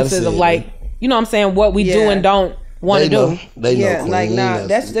preferences of like, you know what I'm saying, what we do and don't want to do. They know. Like nah,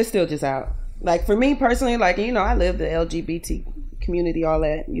 that's still just out. Like for me personally, like, you know, I live the LGBT community, all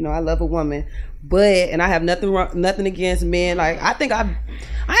that, you know, I love a woman, and I have nothing against men. Like I ain't gonna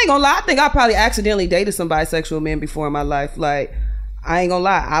lie, I think I probably accidentally dated some bisexual men before in my life. Like I ain't gonna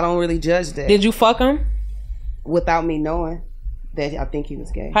lie, I don't really judge that. Did you fuck him? Without me knowing that I think he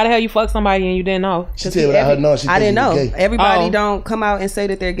was gay. How the hell you fuck somebody and you didn't know? She tell without her knowing she I didn't know. Gay. Everybody don't come out and say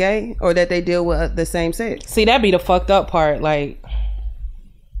that they're gay or that they deal with the same sex. See, that'd be the fucked up part. Like,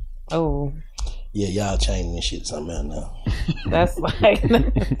 oh. Yeah, y'all changing this shit something else now. That's like I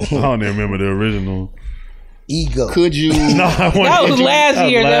don't even remember the original. Ego. Could you? No, that was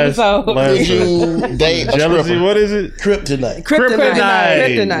last year's episode. Could you date a jealousy? What is it? Kryptonite.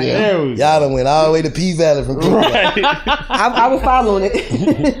 Yeah. Y'all done went all the way to P Valley from Kryptonite. I was following it.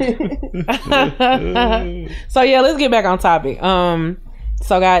 So yeah, let's get back on topic. So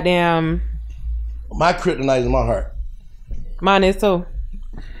goddamn. My kryptonite is my heart. Mine is too.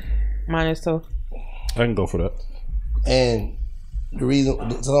 I can go for that. And the reason,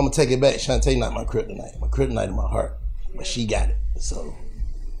 so I'm gonna take it back. Shantae not my kryptonite. My kryptonite is my heart, but she got it. So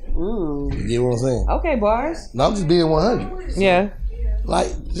you get what I'm saying? Okay, bars. No, I'm just being 100. So, yeah. Like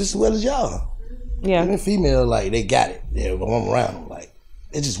just as well as y'all. Yeah. Even female, like they got it. Yeah, when I'm around them, like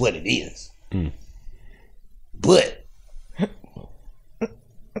it's just what it is. But I'm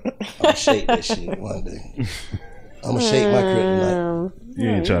gonna shake that shit one day. I'm gonna shake my kryptonite. You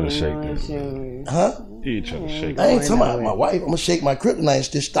ain't trying to shake that. Huh? You ain't trying to shake I ain't talking about my wife. I'm gonna shake my kryptonite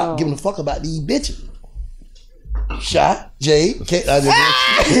and just stop giving a fuck about these bitches. Shot, Jay, Kate. Man,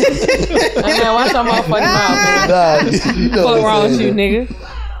 watch your motherfucking mouth, man. Nah, you know what's wrong with you, nigga?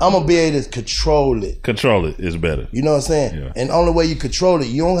 I'm gonna be able to control it. Control it is better. You know what I'm saying? Yeah. And the only way you control it,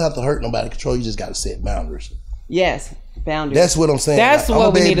 you don't have to hurt nobody. Control. You just got to set boundaries. Yes, boundaries. That's what I'm saying. That's like,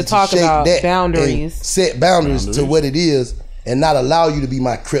 what we need to talk about. Boundaries. Set boundaries to what it is, and not allow you to be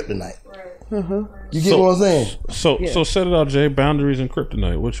my kryptonite. You get what I'm saying? So set it out, Jay. Boundaries and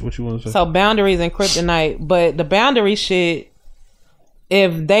kryptonite. What you want to say? So boundaries and kryptonite, but the boundary shit,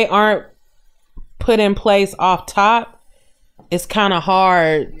 if they aren't put in place off top, it's kind of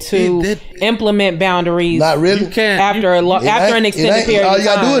hard to implement boundaries. Not really. After an extended period. All you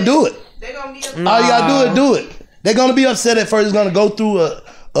gotta do is do it. All you gotta do is do it. They're gonna be upset at first. It's gonna go through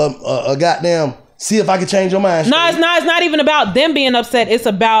a goddamn. See if I can change your mind. No, it's not even about them being upset. It's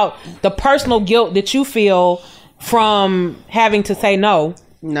about the personal guilt that you feel from having to say no.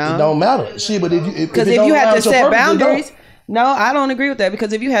 No, it don't matter. Shit, but if you have to set boundaries. No, I don't agree with that,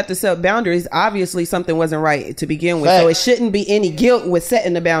 because if you have to set boundaries, obviously something wasn't right to begin with. Facts. So it shouldn't be any guilt with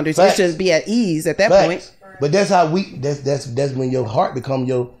setting the boundaries. Facts. It should be at ease at that point. But that's how that's when your heart becomes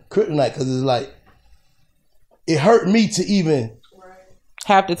your kryptonite, because it's like, it hurt me to even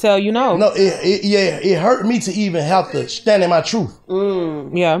have to tell you no. No, it hurt me to even have to stand in my truth.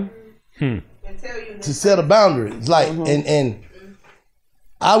 Yeah. To set a boundary. It's like, and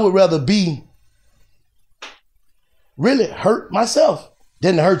I would rather be really hurt myself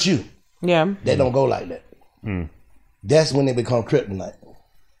than to hurt you. Yeah. That don't go like that. That's when it become kryptonite.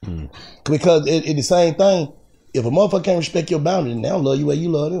 Because it's the same thing. If a motherfucker can't respect your boundaries, they don't love you where you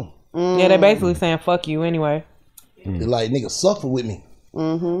love them. Yeah, they basically saying fuck you anyway. They're like, nigga, suffer with me.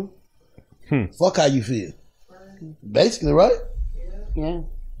 Fuck how you feel. Basically, right? Yeah.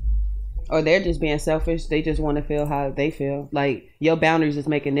 Or they're just being selfish. They just want to feel how they feel. Like, your boundaries is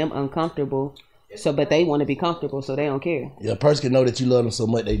making them uncomfortable. So, but they want to be comfortable, so they don't care. Yeah, a person can know that you love them so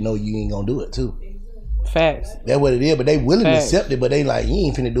much, they know you ain't gonna do it too. Facts. That's what it is, but they willing to accept it, but they like, you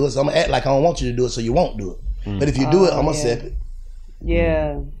ain't finna do it, so I'm gonna act like I don't want you to do it, so you won't do it. But if you do it, I'm gonna accept it.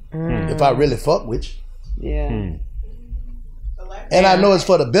 Yeah. If I really fuck with you. Yeah. And I know it's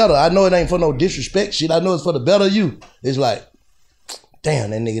for the better. I know it ain't for no disrespect shit. I know it's for the better of you. It's like,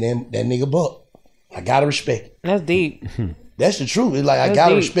 damn, that nigga buck. I gotta respect it. That's deep. That's the truth. It's like, I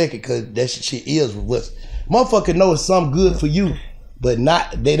gotta respect it, because that shit is what's motherfucker know it's something good for you, but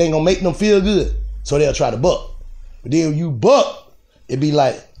they ain't gonna make them feel good, so they'll try to buck. But then when you buck, it be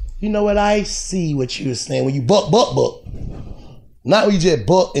like, you know what, I see what you were saying. When you buck. Not when you just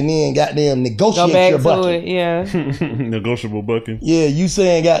buck and then goddamn negotiate your bucking. Yeah. Negotiable bucking. Yeah, you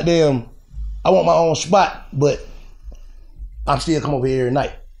saying goddamn, I want my own spot, but I'm still come over here every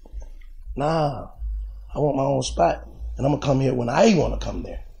night. Nah, I want my own spot, and I'm gonna come here when I want to come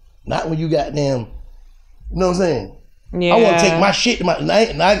there. Not when you goddamn, you know what I'm saying? Yeah. I want to take my shit to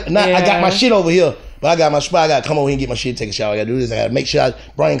I got my shit over here, but I got my spot. I gotta come over here and get my shit, take a shower. I gotta do this. I gotta make sure I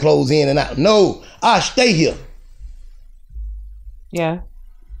bring clothes in and out. No, I stay here. Yeah.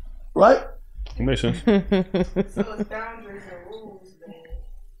 Right? Makes sense. So it's boundaries and rules, then.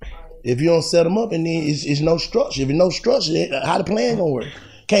 If you don't set them up, and then it's no structure. If it's no structure, how the plan gonna work?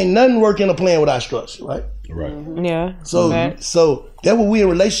 Can't nothing work in a plan without structure, right? Right. Yeah. So that's what we in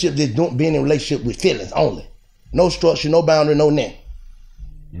relationship, just don't being in relationship with feelings only. No structure, no boundary, no name.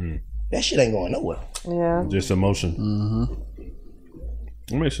 That shit ain't going nowhere. Yeah. Just emotion.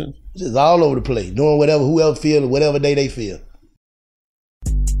 That makes sense. It's just all over the place, doing whatever whoever feel, whatever day they feel.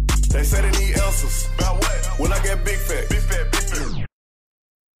 They say they need answers. About what? When I get big fat.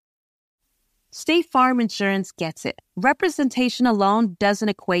 State Farm Insurance gets it. Representation alone doesn't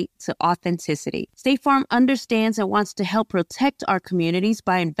equate to authenticity. State Farm understands and wants to help protect our communities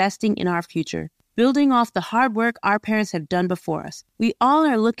by investing in our future, building off the hard work our parents have done before us. We all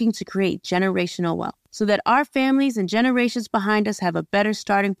are looking to create generational wealth so that our families and generations behind us have a better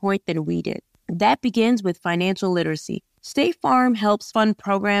starting point than we did. That begins with financial literacy. State Farm helps fund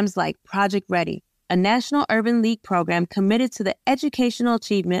programs like Project Ready, a National Urban League program committed to the educational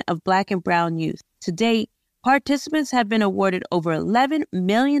achievement of Black and Brown youth. To date, participants have been awarded over $11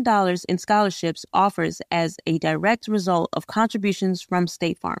 million in scholarships offers as a direct result of contributions from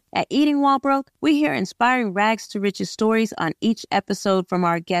State Farm. At Eating While Broke, we hear inspiring rags to riches stories on each episode from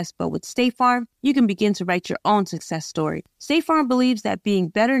our guests, but with State Farm, you can begin to write your own success story. State Farm believes that being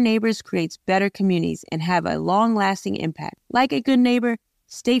better neighbors creates better communities and have a long-lasting impact. Like a good neighbor,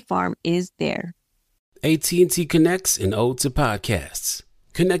 State Farm is there. AT&T connects an ode to podcasts.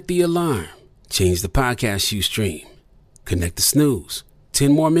 Connect the alarm. Change the podcast you stream. Connect the snooze.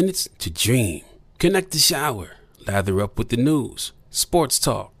 10 more minutes to dream. Connect the shower. Lather up with the news, sports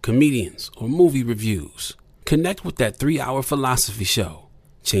talk, comedians, or movie reviews. Connect with that 3-hour philosophy show.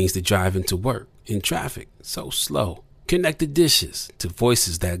 Change the drive into work in traffic so slow. Connect the dishes to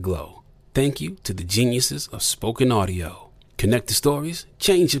voices that glow. Thank you to the geniuses of spoken audio. Connect the stories.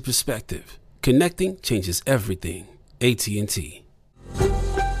 Change your perspective. Connecting changes everything. AT&T.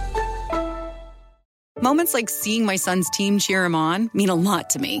 Moments like seeing my son's team cheer him on mean a lot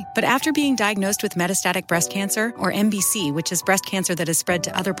to me. But after being diagnosed with metastatic breast cancer, or MBC, which is breast cancer that has spread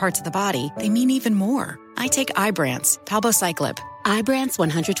to other parts of the body, they mean even more. I take Ibrance, palbociclib. Ibrance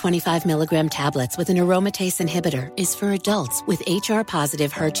 125 milligram tablets with an aromatase inhibitor is for adults with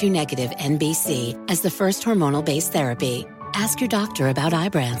HR-positive, HER2-negative NBC as the first hormonal-based therapy. Ask your doctor about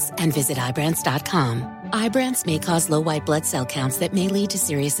Ibrance and visit Ibrance.com. Ibrance may cause low white blood cell counts that may lead to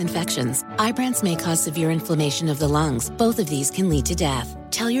serious infections. Ibrance may cause severe inflammation of the lungs. Both of these can lead to death.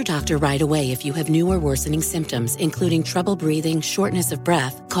 Tell your doctor right away if you have new or worsening symptoms, including trouble breathing, shortness of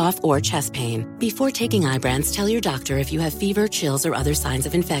breath, cough, or chest pain. Before taking Ibrance, tell your doctor if you have fever, chills, or other signs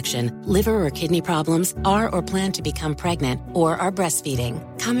of infection, liver or kidney problems, are or plan to become pregnant, or are breastfeeding.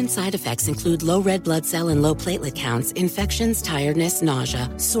 Common side effects include low red blood cell and low platelet counts, infections, tiredness, nausea,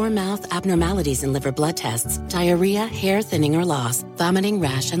 sore mouth, abnormalities in liver blood tests, diarrhea, hair thinning or loss, vomiting,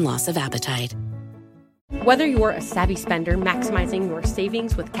 rash, and loss of appetite. Whether you're a savvy spender maximizing your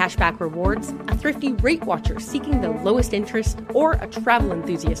savings with cashback rewards, a thrifty rate watcher seeking the lowest interest, or a travel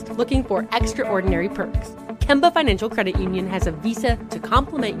enthusiast looking for extraordinary perks, Kemba Financial Credit Union has a visa to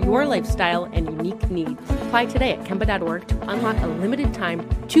complement your lifestyle and unique needs. Apply today at Kemba.org to unlock a limited time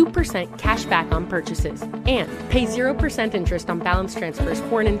 2% cash back on purchases and pay 0% interest on balance transfers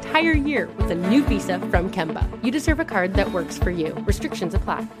for an entire year with a new visa from Kemba. You deserve a card that works for you. Restrictions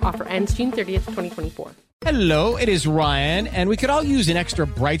apply. Offer ends June 30th, 2024. Hello, it is Ryan, and we could all use an extra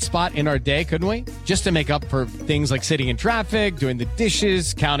bright spot in our day, couldn't we? Just to make up for things like sitting in traffic, doing the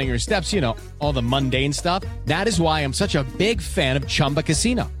dishes, counting your steps, you know, all the mundane stuff. That is why I'm such a big fan of Chumba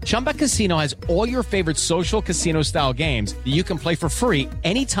Casino. Chumba Casino has all your favorite social casino-style games that you can play for free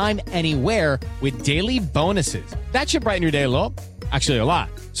anytime, anywhere with daily bonuses. That should brighten your day a little. Actually, a lot.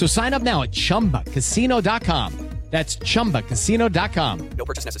 So sign up now at ChumbaCasino.com. That's ChumbaCasino.com. No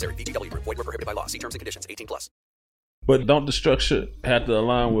purchase necessary. VGW Group. Void where prohibited by law. See terms and conditions. 18+. But don't the structure have to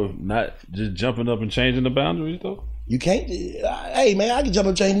align with not just jumping up and changing the boundaries, though? You can't. Hey, man, I can jump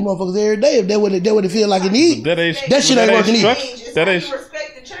and change these motherfuckers every day if that what it feel like it needs. That shit ain't working either. That ain't.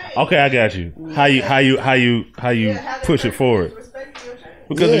 Okay, I got you. How you push it forward?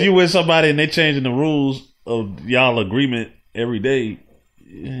 Because if you with somebody and they changing the rules of y'all agreement every day.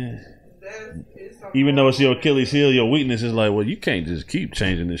 Even though it's your Achilles heel, your weakness is like, well, you can't just keep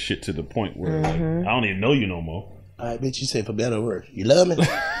changing this shit to the point where like, I don't even know you no more. All right, bitch, you say for better or worse. You love me?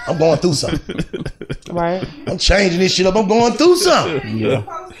 I'm going through something. Right. I'm changing this shit up. I'm going through something. Yeah.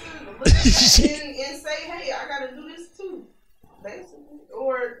 and say, hey, I gotta do this too. Basically.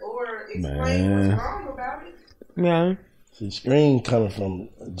 Or explain what's wrong about it. Yeah. See, screen coming from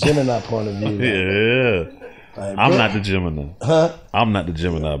a Gemini point of view. Yeah. Like, I'm not the Gemini. Huh? I'm not the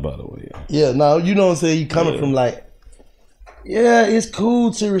Gemini, by the way. Yeah, no, you know what I'm saying? You coming from like, yeah, it's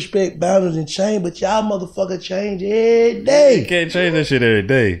cool to respect boundaries and change, but y'all motherfucker change every day. You can't change that shit every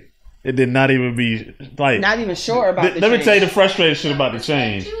day. It did not even be like. Not even sure about the Let change. me tell you the frustrating shit about the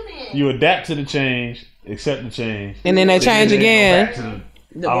change. You adapt to the change, accept the change, and then they change again.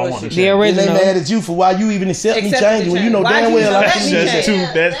 I don't want to change. The original. They mad at you for why you even accept me changing when you know damn well I That's change. too me.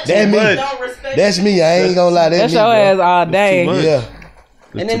 That's me. I ain't gonna lie. That's your ass all day. Yeah.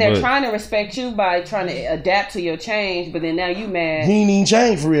 And then they're trying to respect you by trying to adapt to your change, but then now you mad. He ain't even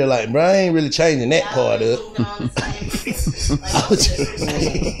changed for real life, bro. I ain't really changing that part of it.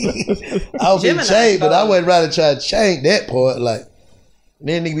 I was being changed, but I wasn't rather try to change that part. Like,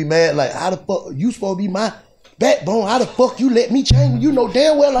 then nigga be mad, like, how the fuck, you supposed to be my backbone? How the fuck you let me change? You know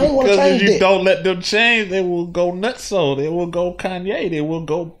damn well I ain't want to change Because if you that. don't let them change, they will go nutso. They will go Kanye. They will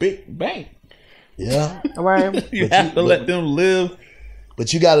go Big Bang. Yeah. Right. You have to let them live.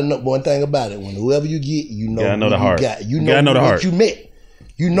 But you gotta know one thing about it. When whoever you get, you know, know the heart. You know the what heart. you met.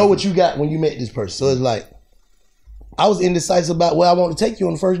 You know what you got when you met this person. So it's like, I was indecisive about where I want to take you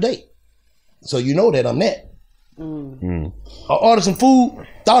on the first date. So you know that I'm that. I ordered some food,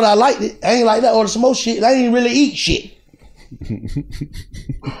 thought I liked it. I ain't like that. Ordered some more shit. I ain't really eat shit.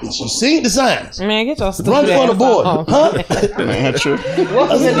 She seen the signs. Man, get your stupid Run for the board. Huh? Not true.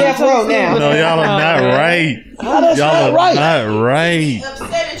 Welcome to death row now. No, y'all are not right. How that's Y'all not are right? not right.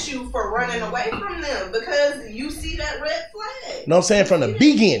 Upset at you for running away from them because you see that red flag. No, I'm saying from the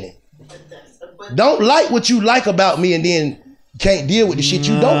beginning. Don't like what you like about me and then can't deal with the shit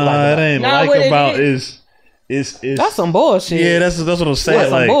you don't like about That ain't me. like about is that's some bullshit. Yeah, that's what I'm saying.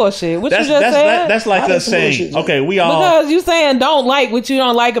 That's like, some bullshit. What that's, you just that's, said? that's like us saying, okay, we all because you saying don't like what you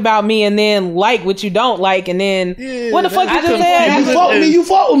don't like about me, and then like what you don't like, and then what the fuck you just said? You fought with me. You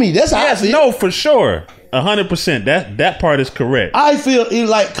fought with me. That's how I feel. No, for sure, 100%. That part is correct. I feel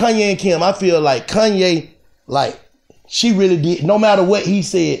like Kanye and Kim. I feel like Kanye, like she really did. No matter what he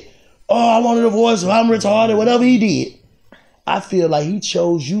said, oh, I want a divorce. I'm retarded. Whatever he did, I feel like he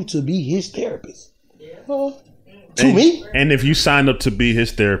chose you to be his therapist. To me. And if you signed up to be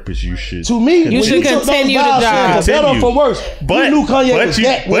his therapist, you should. To me, you should continue the job. For better or for worse. But you knew Kanye was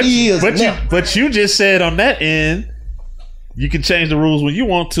that what he is now. But you just said on that end, You can change the rules when you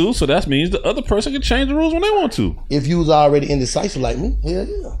want to, so that means the other person can change the rules when they want to. If you was already indecisive like me, hell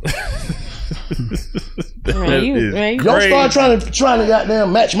yeah. Don't start trying to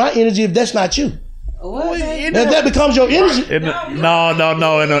goddamn match my energy if that's not you. What? That becomes your energy.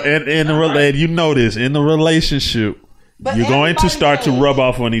 You know this. In the relationship, you're going to start to rub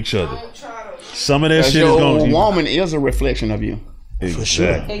off on each other. Some of that shit is going to. Woman is a reflection of you.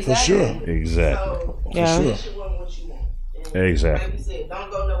 Exactly. For sure. Exactly. Yeah. Exactly. Like you said,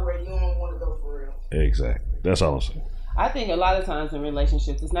 don't go nowhere you don't want to go for real. Exactly. That's all I'm saying. I think a lot of times in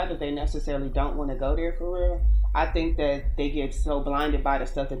relationships, it's not that they necessarily don't want to go there for real. I think that they get so blinded by the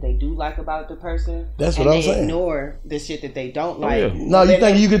stuff that they do like about the person. That's what I'm saying. They ignore the shit that they don't like. Yeah. No, you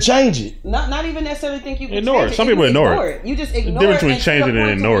think you could change it? Not even necessarily think you can ignore change it. Some you people ignore it. You just the ignore difference it. between changing it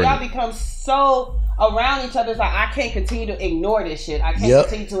and ignoring y'all it. become so around each other. It's like, I can't continue to ignore this shit. I can't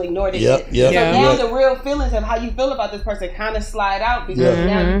continue to ignore this shit. So now the real feelings of how you feel about this person kind of slide out because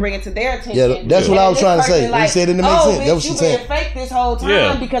now you bring it to their attention. Yeah, that's what I was trying to say. Like, you said it to make sense. That's what you she said. been fake this whole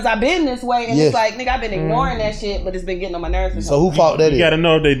time because I've been this way, and it's like, nigga, I've been ignoring that shit, but it's been getting on my nerves. So who fault that is? You gotta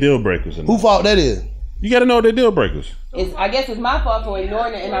know if they deal breakers. Who fault that is? You gotta know if they deal breakers. I guess it's my fault for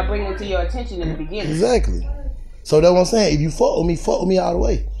ignoring it and not bringing it to your attention in the beginning. Exactly. So that's what I'm saying. If you fuck with me all the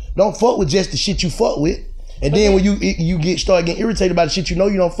way. Don't fuck with just the shit you fuck with. And then when you start getting irritated by the shit you know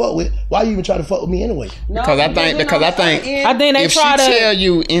you don't fuck with, why you even try to fuck with me anyway? Because I think they if try she to tell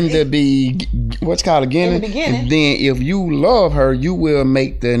you in the beginning, then if you love her, you will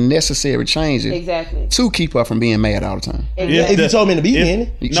make the necessary changes to keep her from being mad all the time. If you told me in the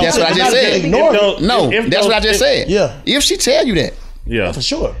beginning, that's what I just said. That's what I just said. Yeah. If she tell you that, yeah, for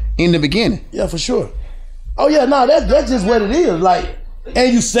sure. In the beginning, yeah, for sure. Oh yeah, no, that's just what it is. Like.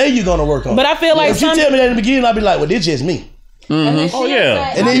 And you say you're gonna work on it. But I feel like if you tell me that in the beginning, I'll be like, well, this just me. Mm-hmm. Oh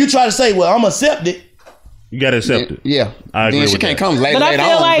yeah. And then you try to say, well, I'm accept it. You gotta accept it. Yeah. I agree. Then she with can't that. come later. But I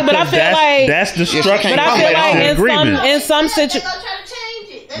feel like that's destruction. But I feel like in some situations.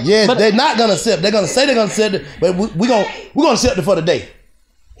 Yes, they're not gonna accept. They're gonna say they're gonna accept it, but we're gonna accept it for the day.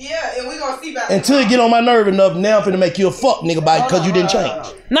 Yeah, and we're gonna see about until it get on my nerve enough. Now I'm finna make you a fuck nigga by because you didn't change.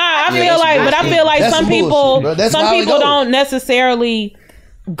 Nah, I feel like some people don't necessarily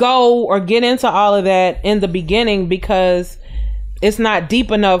go or get into all of that in the beginning because it's not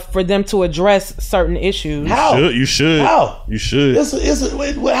deep enough for them to address certain issues. How? You should. How? You should.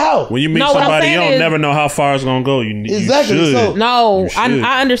 How? When you meet somebody, you don't never know how far it's gonna go. Exactly. You should. No,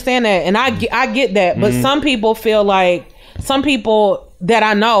 I understand that, and I get that, but some people feel like that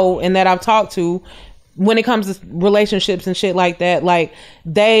I know and that I've talked to, when it comes to relationships and shit like that, like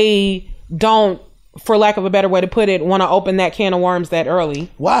they don't, for lack of a better way to put it, want to open that can of worms that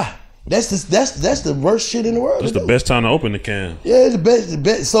early. Why? That's the worst shit in the world. It's the best time to open the can. Yeah, it's the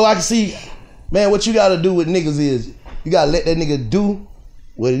best. So I can see, man, what you got to do with niggas is you got to let that nigga do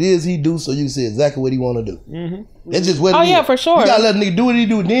what it is he do, so you can see exactly what he want to do. Mm-hmm. That's just what. Yeah, for sure. You got to let a nigga do what he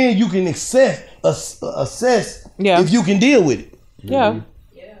do. Then you can assess if you can deal with it. Yeah.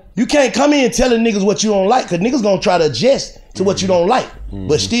 You can't come in telling niggas what you don't like, because niggas gonna try to adjust to what you don't like,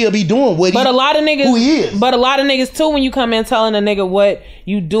 but still be doing who he is. But a lot of niggas too, when you come in telling a nigga what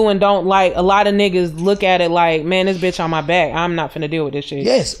you do and don't like, a lot of niggas look at it like, man, this bitch on my back, I'm not finna deal with this shit.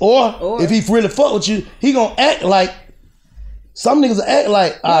 Yes, or if he really fuck with you, he gonna act like, some niggas act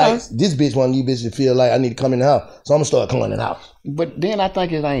like, all right, this bitch want you bitch to feel like I need to come in the house, so I'm gonna start coming in the house. But then I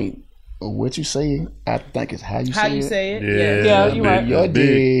think it ain't what you say, I think it's how you say it. Yeah, you're right. Your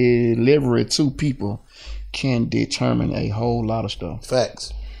delivery to people can determine a whole lot of stuff.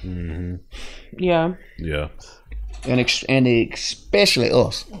 Facts. Mm-hmm. Yeah. Yeah. And especially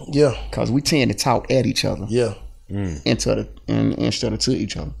us. Yeah. Because we tend to talk at each other. Yeah. Instead of to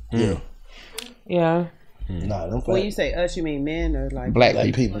each other. Yeah. Yeah. Nah, don't. When you say us, you mean men or like black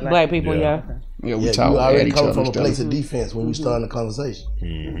people? Black people, yeah. Okay. Yeah, we talk you already at each come other from a place of defense when you start the conversation.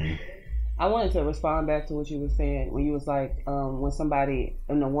 Mm-hmm. I wanted to respond back to what you were saying when you was like, when somebody,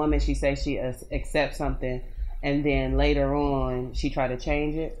 when a woman, she says she accepts something and then later on she try to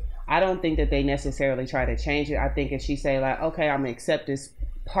change it. I don't think that they necessarily try to change it. I think if she say like, okay, I'm gonna accept this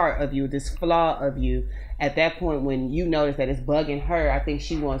part of you, this flaw of you, at that point when you notice that it's bugging her, I think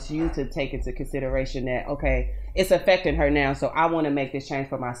she wants you to take into consideration that, okay, it's affecting her now, so I want to make this change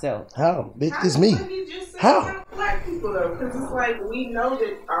for myself. How? Bitch, it's me. How? Black people though, because it's like we know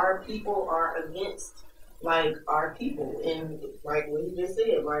that our people are against like our people, and like what you just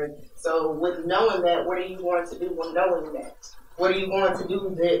said, like, so with knowing that, what are you going to do with knowing that? What are you going to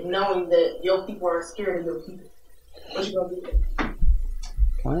do that knowing that your people are scared of your people? What you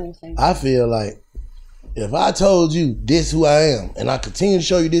gonna do? I feel like if I told you this who I am, and I continue to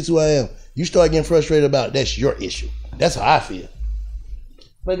show you this who I am, you start getting frustrated about it, that's your issue. That's how I feel.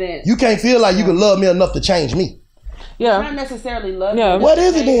 But then you can't feel like you can love me enough to change me. Yeah. Not necessarily love Yeah. you. What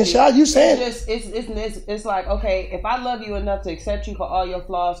is it then, Shaw? You saying? It's like, okay, if I love you enough to accept you for all your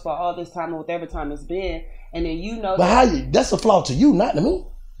flaws for all this time or whatever time it's been, and then you know that's a flaw to you, not to me.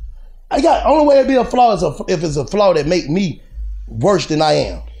 Only way it'd be a flaw is if it's a flaw that make me worse than I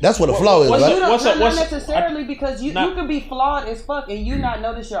am. That's what a flaw is, right? Not necessarily, because you can be flawed as fuck and you not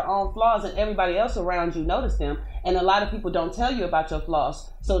notice your own flaws, and everybody else around you notice them. And a lot of people don't tell you about your flaws.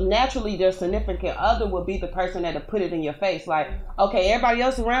 So naturally, their significant other will be the person that'll put it in your face. Like, okay, everybody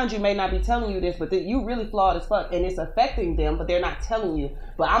else around you may not be telling you this, but you really flawed as fuck, and it's affecting them, but they're not telling you.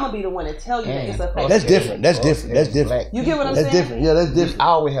 But I'm gonna be the one to tell you that it's affecting. That's different. That's different. You get what I'm saying? That's different. Yeah, that's different. I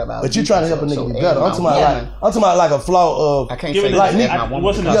always have. But you're trying to help a nigga be better. I'm talking about like a flaw of. I can't say like me.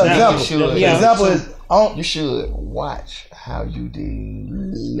 What's an example? Example is you should watch how you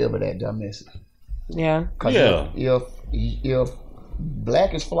deliver that dumb message. Yeah. If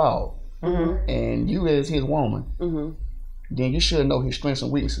Black is flawed and you as his woman, then you should know his strengths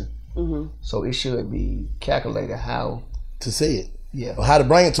and weaknesses. So it should be calculated how to say it. Yeah. Or how to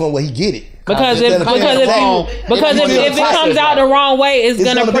bring it to him where he get it. Because if it comes out the wrong way, it's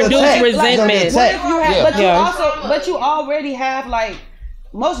gonna produce resentment. But you already have, like,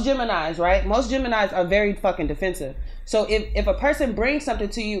 most Geminis, right? Most Geminis are very fucking defensive. So if a person brings something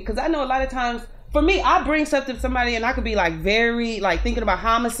to you, because I know a lot of times, for me, I bring something to somebody and I could be like very like thinking about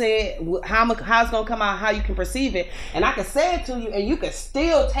how I'm gonna say it, how it's gonna come out, how you can perceive it, and I can say it to you, and you can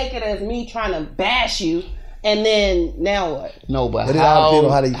still take it as me trying to bash you, and then now what? No, but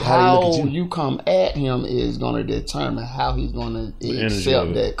how you come at him is gonna determine how he's gonna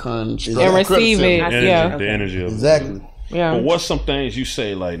accept that construct and receive it. The energy of it. Exactly. Yeah. But what's some things you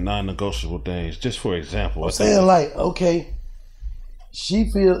say, like non-negotiable things, just for example? I'm saying, like, okay,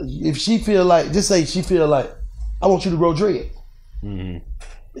 if she feel like, just say she feel like, I want you to grow dread. Mm-hmm.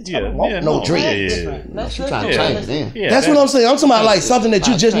 I don't want no dread. She trying to change it then. That's what I'm saying. I'm talking about like something that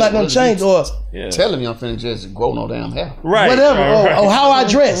you just not gonna change, or telling me I'm finna just grow no damn hair. Right. Whatever. Or how I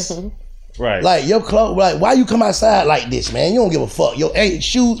dress. Right. Like your clothes, like why you come outside like this, man? You don't give a fuck. Your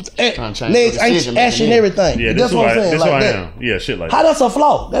shoes, legs ain't ashy and everything. Yeah, that's what I'm saying. That's like who I that. am. Yeah, shit like how that's a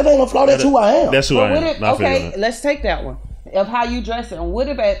flaw? That ain't a flaw. That's who I am. That's who I am. Okay, let's take that one. Of how you dress it. And what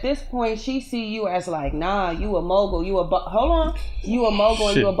if at this point she see you as like, nah, you a mogul, you a mogul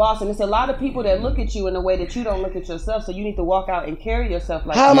and you a boss. And it's a lot of people that look at you in a way that you don't look at yourself. So you need to walk out and carry yourself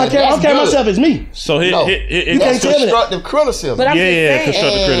like how am I carrying? I'm carrying myself as me. So you can't tell me constructive criticism. But I'm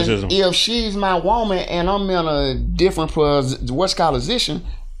constructive criticism. If she's my woman and I'm in a different position,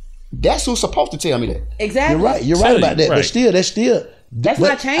 that's who's supposed to tell me that. Exactly. You're right about that. Right. But still. That's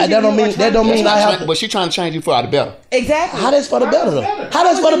not changing. That don't mean I have. But she trying to change you for the better. Exactly. How that's for the better though? How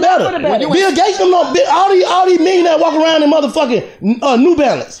that's for the better? Bill Gates don't know all these millionaires walk around in motherfucking New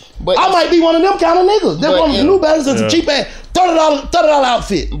Balance. But I might be one of them kind of niggas. That one New Balance is a cheap ass $30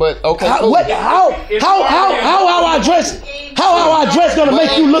 outfit. But okay. How I dress? How I dress gonna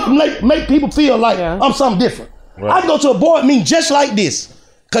make you make people feel like I'm something different? Right. I can go to a board meeting just like this,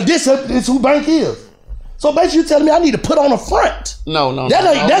 cause this is who Bank is. So basically, you telling me I need to put on a front? No.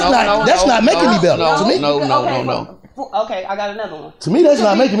 That's not making me better. To me, no. Okay, I got another one. To me, that's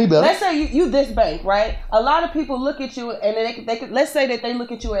not making me better. Let's say you this bank, right? A lot of people look at you, and they could, let's say that they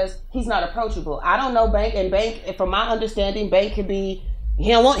look at you as he's not approachable. I don't know Bank, and Bank, from my understanding, Bank could be.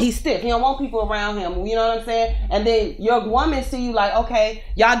 He's stiff. He don't want people around him. You know what I'm saying? And then your woman see you like, okay,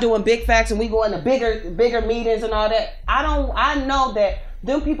 y'all doing big facts, and we going to bigger meetings and all that. I know that.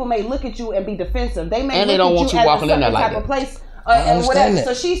 Them people may look at you and be defensive. They may don't want you walking in there like type of place and whatever.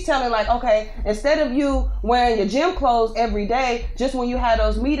 So she's telling like, okay, instead of you wearing your gym clothes every day, just when you have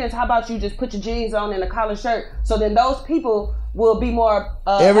those meetings, how about you just put your jeans on and a collar shirt? So then those people will be more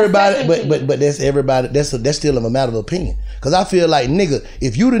everybody, but that's everybody. That's still a matter of opinion. Cause I feel like nigga,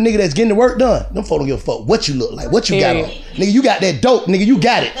 if you the nigga that's getting the work done, them folks don't give a fuck what you look like, what you got on. Nigga, you got that dope. Nigga, you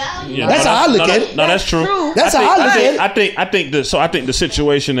got it. Yeah, that's how I look at it. No, that's true. That's how I look at it. I think the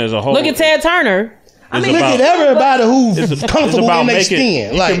situation as a whole. Look at Ted Turner. Look at everybody who's comfortable in their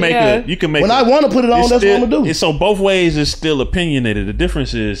skin. You can make when I want to put it on, that's what I'm gonna do. So both ways is still opinionated. The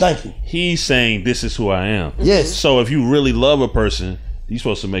difference is, he's saying this is who I am. Yes. So if you really love a person, you're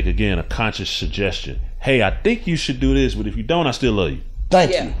supposed to make again a conscious suggestion. Hey, I think you should do this, but if you don't, I still love you.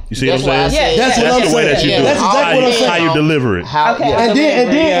 Thank you. You see what I'm saying? That's what I'm the way saying. that you do it. That's exactly what I'm saying. How you deliver it.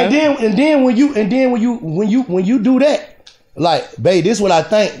 And then when you do that, like, babe, this is what I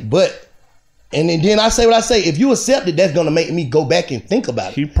think, but. And then I say what I say. If you accept it, that's gonna make me go back and think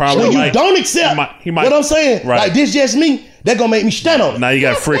about it. He probably when you don't accept what I'm saying, like this just me, that's gonna make me stand on it. Now you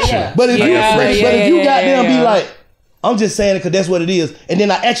got friction. But if you goddamn be like, I'm just saying it because that's what it is. And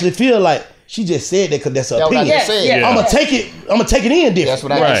then I actually feel like she just said that because that's her opinion. I'm gonna take it in different. That's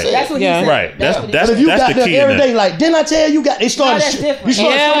what I said. That's what he said. Right. That's if you got the them key every in day, like, didn't I tell you got? It started. You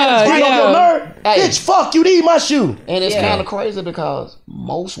started on your nerve. Bitch, fuck you. Need my shoe. And it's kind of crazy because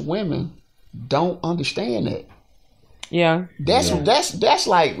most women don't understand that. Yeah. That's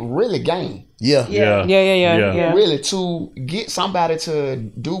like really game. Yeah. Really, to get somebody to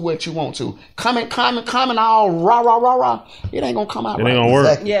do what you want to. Coming all rah. It ain't gonna come out. It ain't gonna work.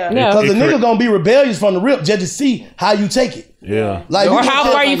 Exactly. Yeah. Because the nigga gonna be rebellious from the rip just to see how you take it. Yeah. Like, or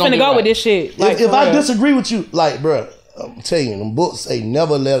how far you finna go with this shit. Like, if I disagree with you, like, bro, I'm telling you, them books say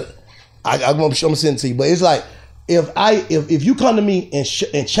never let it. I'm gonna send it to you, but it's like if you come to me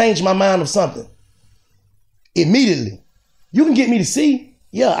and change my mind of something immediately, you can get me to see.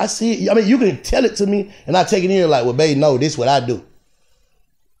 Yeah, I see it. I mean, you can tell it to me, and I take it in like, well, babe, no, this is what I do.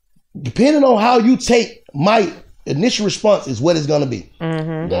 Depending on how you take my initial response is what it's gonna be.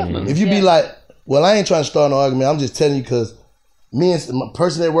 Definitely. If you be like, well, I ain't trying to start an argument. I'm just telling you because me and my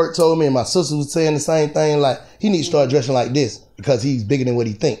person at work told me, and my sister was saying the same thing. Like, he needs to start dressing like this because he's bigger than what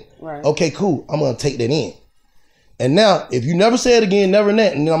he think. Right. Okay, cool. I'm gonna take that in. And now, if you never say it again, never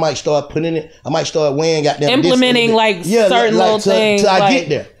that, and then I might start putting it. I might start weighing implementing like certain little things. Till I get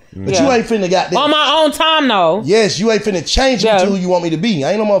there. But you ain't finna got that on my own time though. Yes, you ain't finna change me to who you want me to be.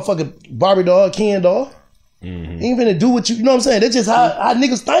 I ain't no motherfucking Barbie doll, Ken doll. You ain't finna do what you know what I'm saying? That's just how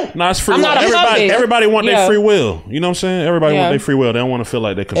niggas think. No, it's free will. Everybody want their free will. You know what I'm saying? Everybody want their free will. They don't want to feel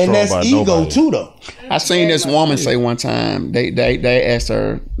like they're controlled by nobody. And that's ego too, though. I seen this woman say one time, they asked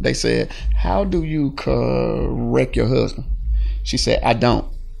her, they said, how do you correct your husband? She said, I don't.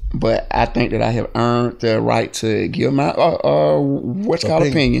 But I think that I have earned the right to give my what's called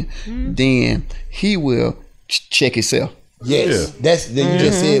opinion. Then he will check himself. Yes, you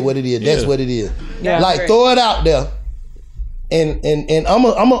just said what it is. That's what it is. Yeah. Like, throw it out there, and I'm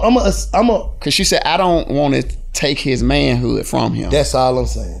a. Cause she said I don't want to take his manhood from him. That's all I'm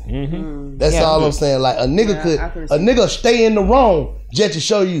saying. That's all I'm saying. Like, a nigga stay in the wrong just to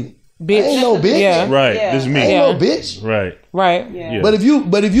show you. Bitch. I ain't no bitch. Yeah. Right. This is me. I ain't no bitch. Right. Yeah.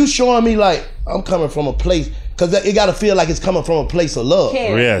 But if you showing me like I'm coming from a place, because it gotta feel like it's coming from a place of love.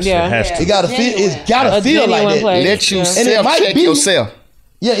 Yes, it has to. It gotta feel. It's gotta feel like that. Let you self-check yourself.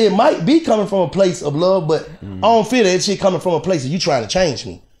 Yeah, it might be coming from a place of love, but I don't feel that shit coming from a place of you trying to change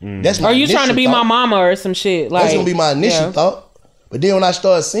me. That's my or you trying to be thought. my mama or some shit. Like, that's gonna be my initial thought. But then when I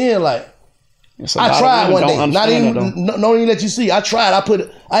start seeing like. I tried one day. Not even let you see. I tried.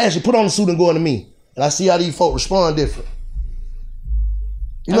 I actually put on the suit and go into me, and I see how these folk respond different.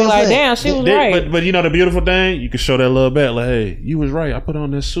 You know what I'm saying? Damn, she was right. But you know the beautiful thing, you can show that love back. Like, hey, you was right. I put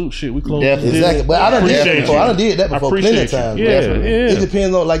on that suit. Shit, we closed. Exactly. But I done did that before. I done did that before plenty of times. Yeah. It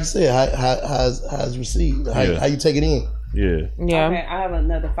depends on, like you said, how it's received, how you take it in. Yeah. Okay, I have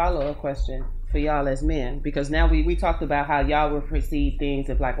another follow-up question for y'all as men, because now we talked about how y'all would perceive things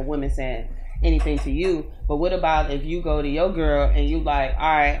if like a woman saying anything to you, but what about if you go to your girl and you like, all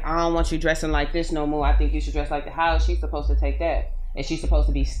right, I don't want you dressing like this no more, I think you should dress like that. How is she supposed to take that? Is she supposed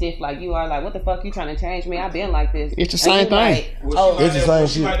to be stiff like you are? Like, what the fuck you trying to change me? I've been like this. It's the same thing. Like, it's the same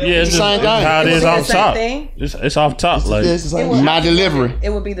shit. Yeah, it's the same thing. How it is off top. It's off top. Like, my delivery.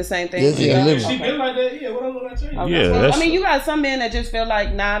 It would be the same thing. It's delivery. She been like that. Yeah, what else would I change? Yeah, I mean, you got some men that just feel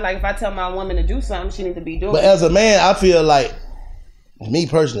like, nah, like if I tell my woman to do something, she need to be doing it. But as a man, I feel like, me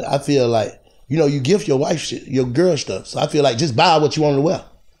personally, I feel like, you know, you gift your wife shit, your girl stuff. So I feel like just buy what you want to wear.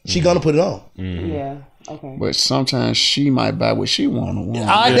 She gonna put it on. Yeah. Okay. But sometimes she might buy what she want to wear.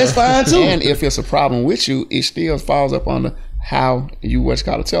 That's fine too. And if it's a problem with you, it still falls up on how you what's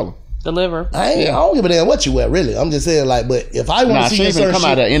called to tell her. Deliver. I don't give a damn what you wear, really. I'm just saying, like, but if I want to see she ain't come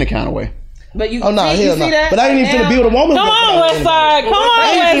out of any kind of way. But you, hell no. That? But I ain't even finna be with a woman. Come on, Westside. Come on,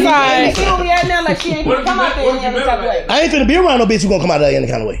 Westside. See where we at now? Like, she ain't gonna come out there any other type of way. I ain't finna be around no bitch who gonna come out of any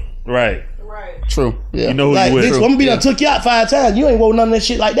kind of way. Right. True. Yeah. You know who like, you with. Bitch, I'm gonna be done took you out 5 times. You ain't wore none of that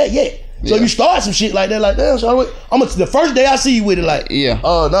shit like that yet. So if you start some shit like that, like damn, so the first day I see you with it, like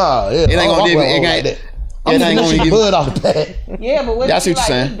oh nah, it ain't gonna give me like that. I'm just gonna get bud off the pad. Yeah, but what that's what you're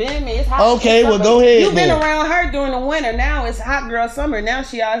saying. It's hot. Okay, well go ahead. You've been around her during the winter. Now it's hot girl summer. Now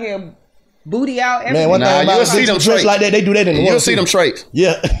she out here booty out. Man, one thing about see them traits like that, they do that in the You'll see them traits.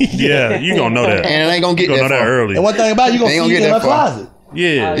 Yeah, yeah, you gonna know that, and it ain't gonna get know that early. And one thing about it, you gonna see it in her closet.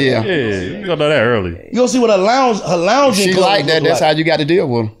 Yeah, you gonna know that early. You gonna see what her lounging. She like that. That's how you got to deal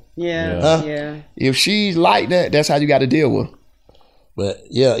with her. Yeah. If she's like that, that's how you got to deal with her. But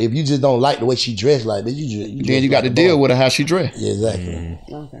yeah, if you just don't like the way she dressed like that, then you got to deal with her how she dressed. Yeah, exactly.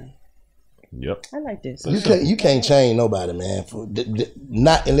 Okay. Yep. I like this. You can't change nobody, man.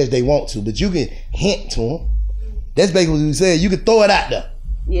 Not unless they want to, but you can hint to them. That's basically what we said. You can throw it out there.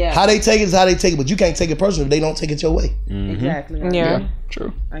 Yeah. How they take it is how they take it, but you can't take it personally if they don't take it your way. Exactly. Yeah.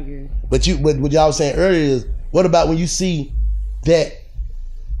 True. I agree. But what y'all was saying earlier is, what about when you see that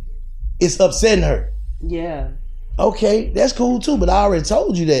it's upsetting her? Yeah. Okay, that's cool too, but I already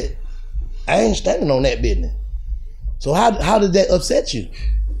told you that I ain't standing on that business. So how did that upset you?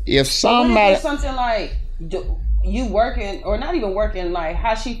 If somebody something like you working or not even working, like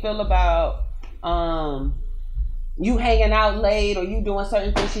how she feel about you hanging out late or you doing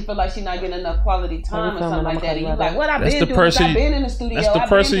certain things, she feel like she not getting enough quality time or something like that. And you like, what I've been doing? I've been in the studio. That's the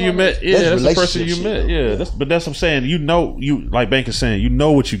person you met. Yeah, that's the person you met. Yeah, that's what I'm saying. You know, like Bank is saying, you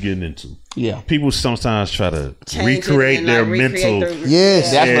know what you're getting into. Yeah. People sometimes try to recreate their mental.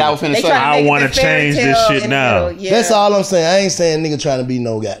 Yes. That's what I was finna say. I want to change this shit now. That's all I'm saying. I ain't saying nigga trying to be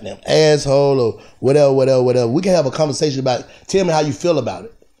no goddamn asshole or whatever. We can have a conversation about, tell me how you feel about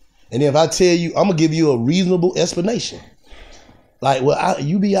it. And then if I tell you, I'm going to give you a reasonable explanation. Like, well,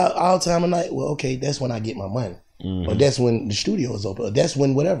 you be out all time of night. Well, okay, that's when I get my money. Or that's when the studio is open. Or that's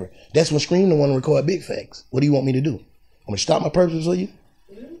when whatever. That's when Scream don't want to record Big Facts. What do you want me to do? I'm going to stop my purpose for you?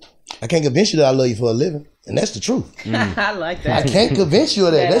 I can't convince you that I love you for a living. And that's the truth. I like that. I can't convince you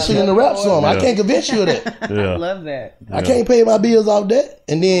of that. That shit in the rap song. I can't convince you of that. I love that. I can't pay my bills off that.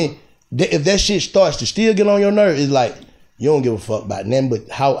 And then if that shit starts to still get on your nerve, it's like, you don't give a fuck about nothing but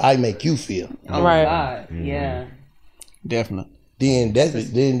how I make you feel. Oh, right. God. Yeah. Definitely. Then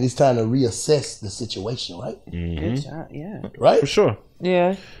it's time to reassess the situation, right? Good shot, yeah. Right? For sure.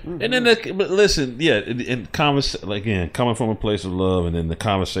 Yeah. And then, but listen, and again, coming from a place of love, and then the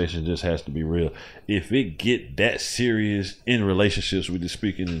conversation just has to be real. If it get that serious in relationships, we're just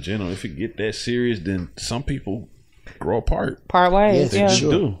speaking in general, if it get that serious, then some people grow apart. Part ways, They just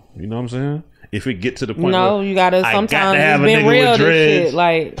do. You know what I'm saying? If it get to the point where you gotta sometimes it's been real this shit.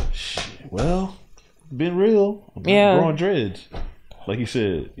 Like, well, been real. I'm growing dreads. Like you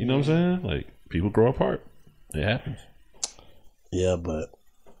said, you know what I'm saying? Like, people grow apart. It happens. Yeah, but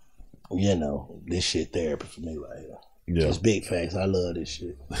this shit therapy for me right here. Yeah. It's Big Facts. I love this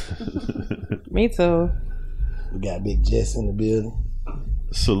shit. Me too. We got Big Jess in the building.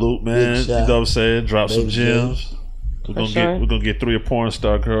 Salute, man. You know what I'm saying? Drop some gems. We're gonna get 3 a porn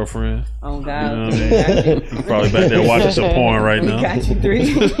star girlfriend. Oh God! You know what I mean? You're probably back there watching some porn right now. We got you 3.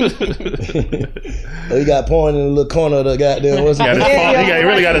 He got porn in the little corner of the goddamn. He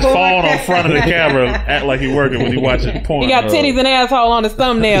really got his phone on front of the camera, act like he working when he watching porn. He got titties and asshole on his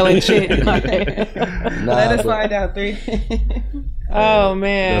thumbnail and shit. Let us find out 3. Oh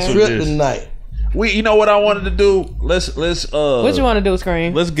man! Kryptonite. You know what I wanted to do? Let's what you want to do,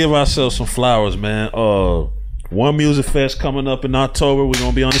 Scream? Let's give ourselves some flowers, man. One Music Fest coming up in October. We're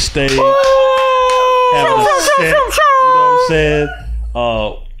gonna be on the stage, having a set. You know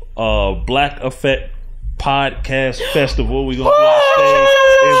what I'm saying? Black Effect Podcast Festival. We're gonna be on stage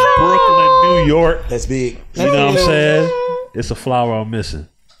in Brooklyn, New York. That's big. You know what I'm saying? It's a flower I'm missing.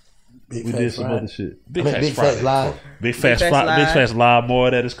 We did some other shit. Big Facts Live. Big Facts Live. More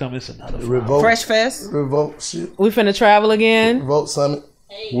of that is coming. It's another Revolt. Fresh Fest. Revolt shit. We finna travel again. Revolt Summit.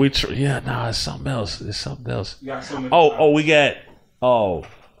 It's something else. It's something else. We got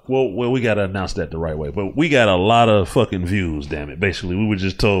we gotta announce that the right way. But we got a lot of fucking views, damn it. Basically, we were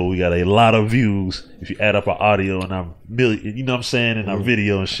just told we got a lot of views if you add up our audio and our million, you know what I'm saying, and our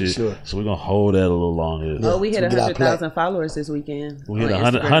video and shit. Sure. So we're gonna hold that a little longer. Oh, we hit 100,000 followers this weekend. We hit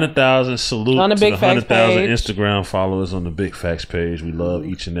 100,000. Salute on the to the 100,000 Instagram followers on the Big Facts page. We love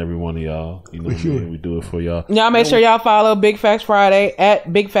each and every one of y'all. You know what I mean? We do it for y'all. Y'all make sure y'all follow Big Facts Friday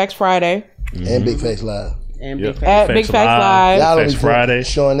at Big Facts Friday. And Big Facts Live. And Big Facts. At Big Facts Live. Y'all don't be Friday.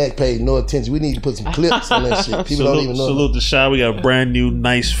 Showing that page no attention. We need to put some clips on that shit. People don't even know. Salute the Shy. We got a brand new,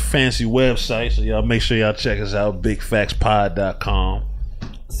 nice, fancy website. So y'all make sure y'all check us out. BigFactsPod.com.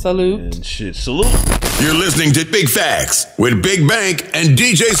 Salute. And shit. Salute. You're listening to Big Facts with Big Bank and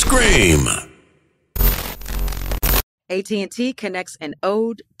DJ Scream. AT&T connects an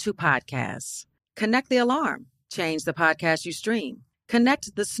ode to podcasts. Connect the alarm. Change the podcast you stream.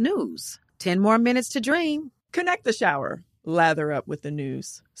 Connect the snooze. 10 more minutes to dream. Connect the shower. Lather up with the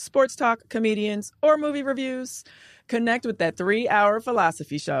news. Sports talk, comedians, or movie reviews. Connect with that 3-hour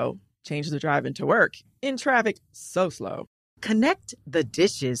philosophy show. Change the drive into work. In traffic so slow. Connect the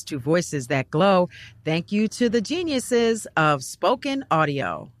dishes to voices that glow. Thank you to the geniuses of spoken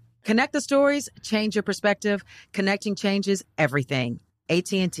audio. Connect the stories. Change your perspective. Connecting changes everything.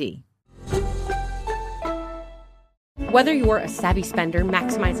 AT&T. Whether you're a savvy spender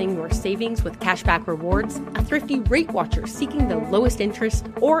maximizing your savings with cashback rewards, a thrifty rate watcher seeking the lowest interest,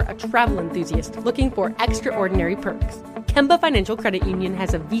 or a travel enthusiast looking for extraordinary perks, Kemba Financial Credit Union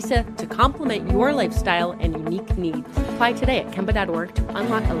has a visa to complement your lifestyle and unique needs. Apply today at Kemba.org to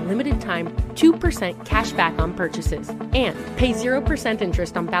unlock a limited-time 2% cash back on purchases and pay 0%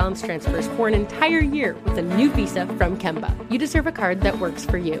 interest on balance transfers for an entire year with a new visa from Kemba. You deserve a card that works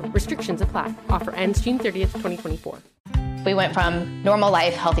for you. Restrictions apply. Offer ends June 30th, 2024. We went from normal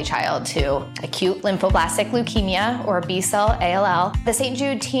life, healthy child to acute lymphoblastic leukemia, or B-cell ALL. The St.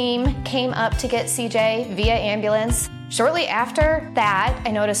 Jude team came up to get CJ via ambulance. Shortly after that, I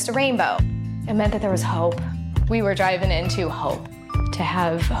noticed a rainbow. It meant that there was hope. We were driving into hope. To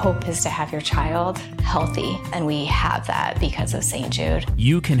have hope is to have your child healthy, and we have that because of St. Jude.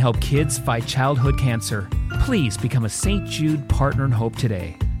 You can help kids fight childhood cancer. Please become a St. Jude Partner in Hope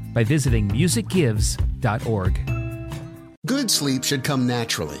today by visiting musicgives.org. Good sleep should come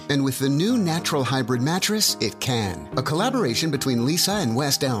naturally, and with the new Natural Hybrid mattress, it can. A collaboration between Lisa and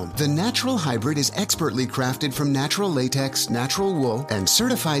West Elm, the Natural Hybrid is expertly crafted from natural latex, natural wool, and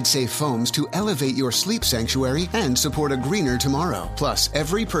certified safe foams to elevate your sleep sanctuary and support a greener tomorrow. Plus,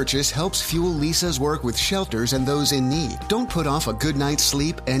 every purchase helps fuel Lisa's work with shelters and those in need. Don't put off a good night's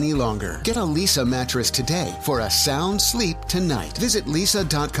sleep any longer. Get a Lisa mattress today for a sound sleep tonight. Visit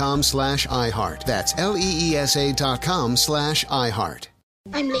lisa.com/iHeart. That's LEESA.com/iHeart.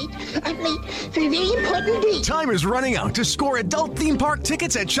 I'm late for a very important date. Time is running out to score adult theme park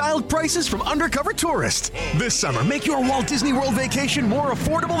tickets at child prices from Undercover Tourist. This summer, make your Walt Disney World vacation more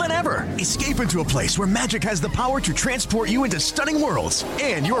affordable than ever. Escape into a place where magic has the power to transport you into stunning worlds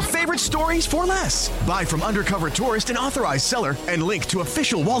and your favorite stories for less. Buy from Undercover Tourist, an authorized seller, and link to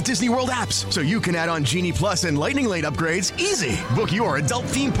official Walt Disney World apps so you can add on Genie Plus and Lightning Lane upgrades easy. Book your adult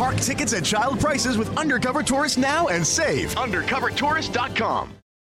theme park tickets at child prices with Undercover Tourist now and save. UndercoverTourist.com.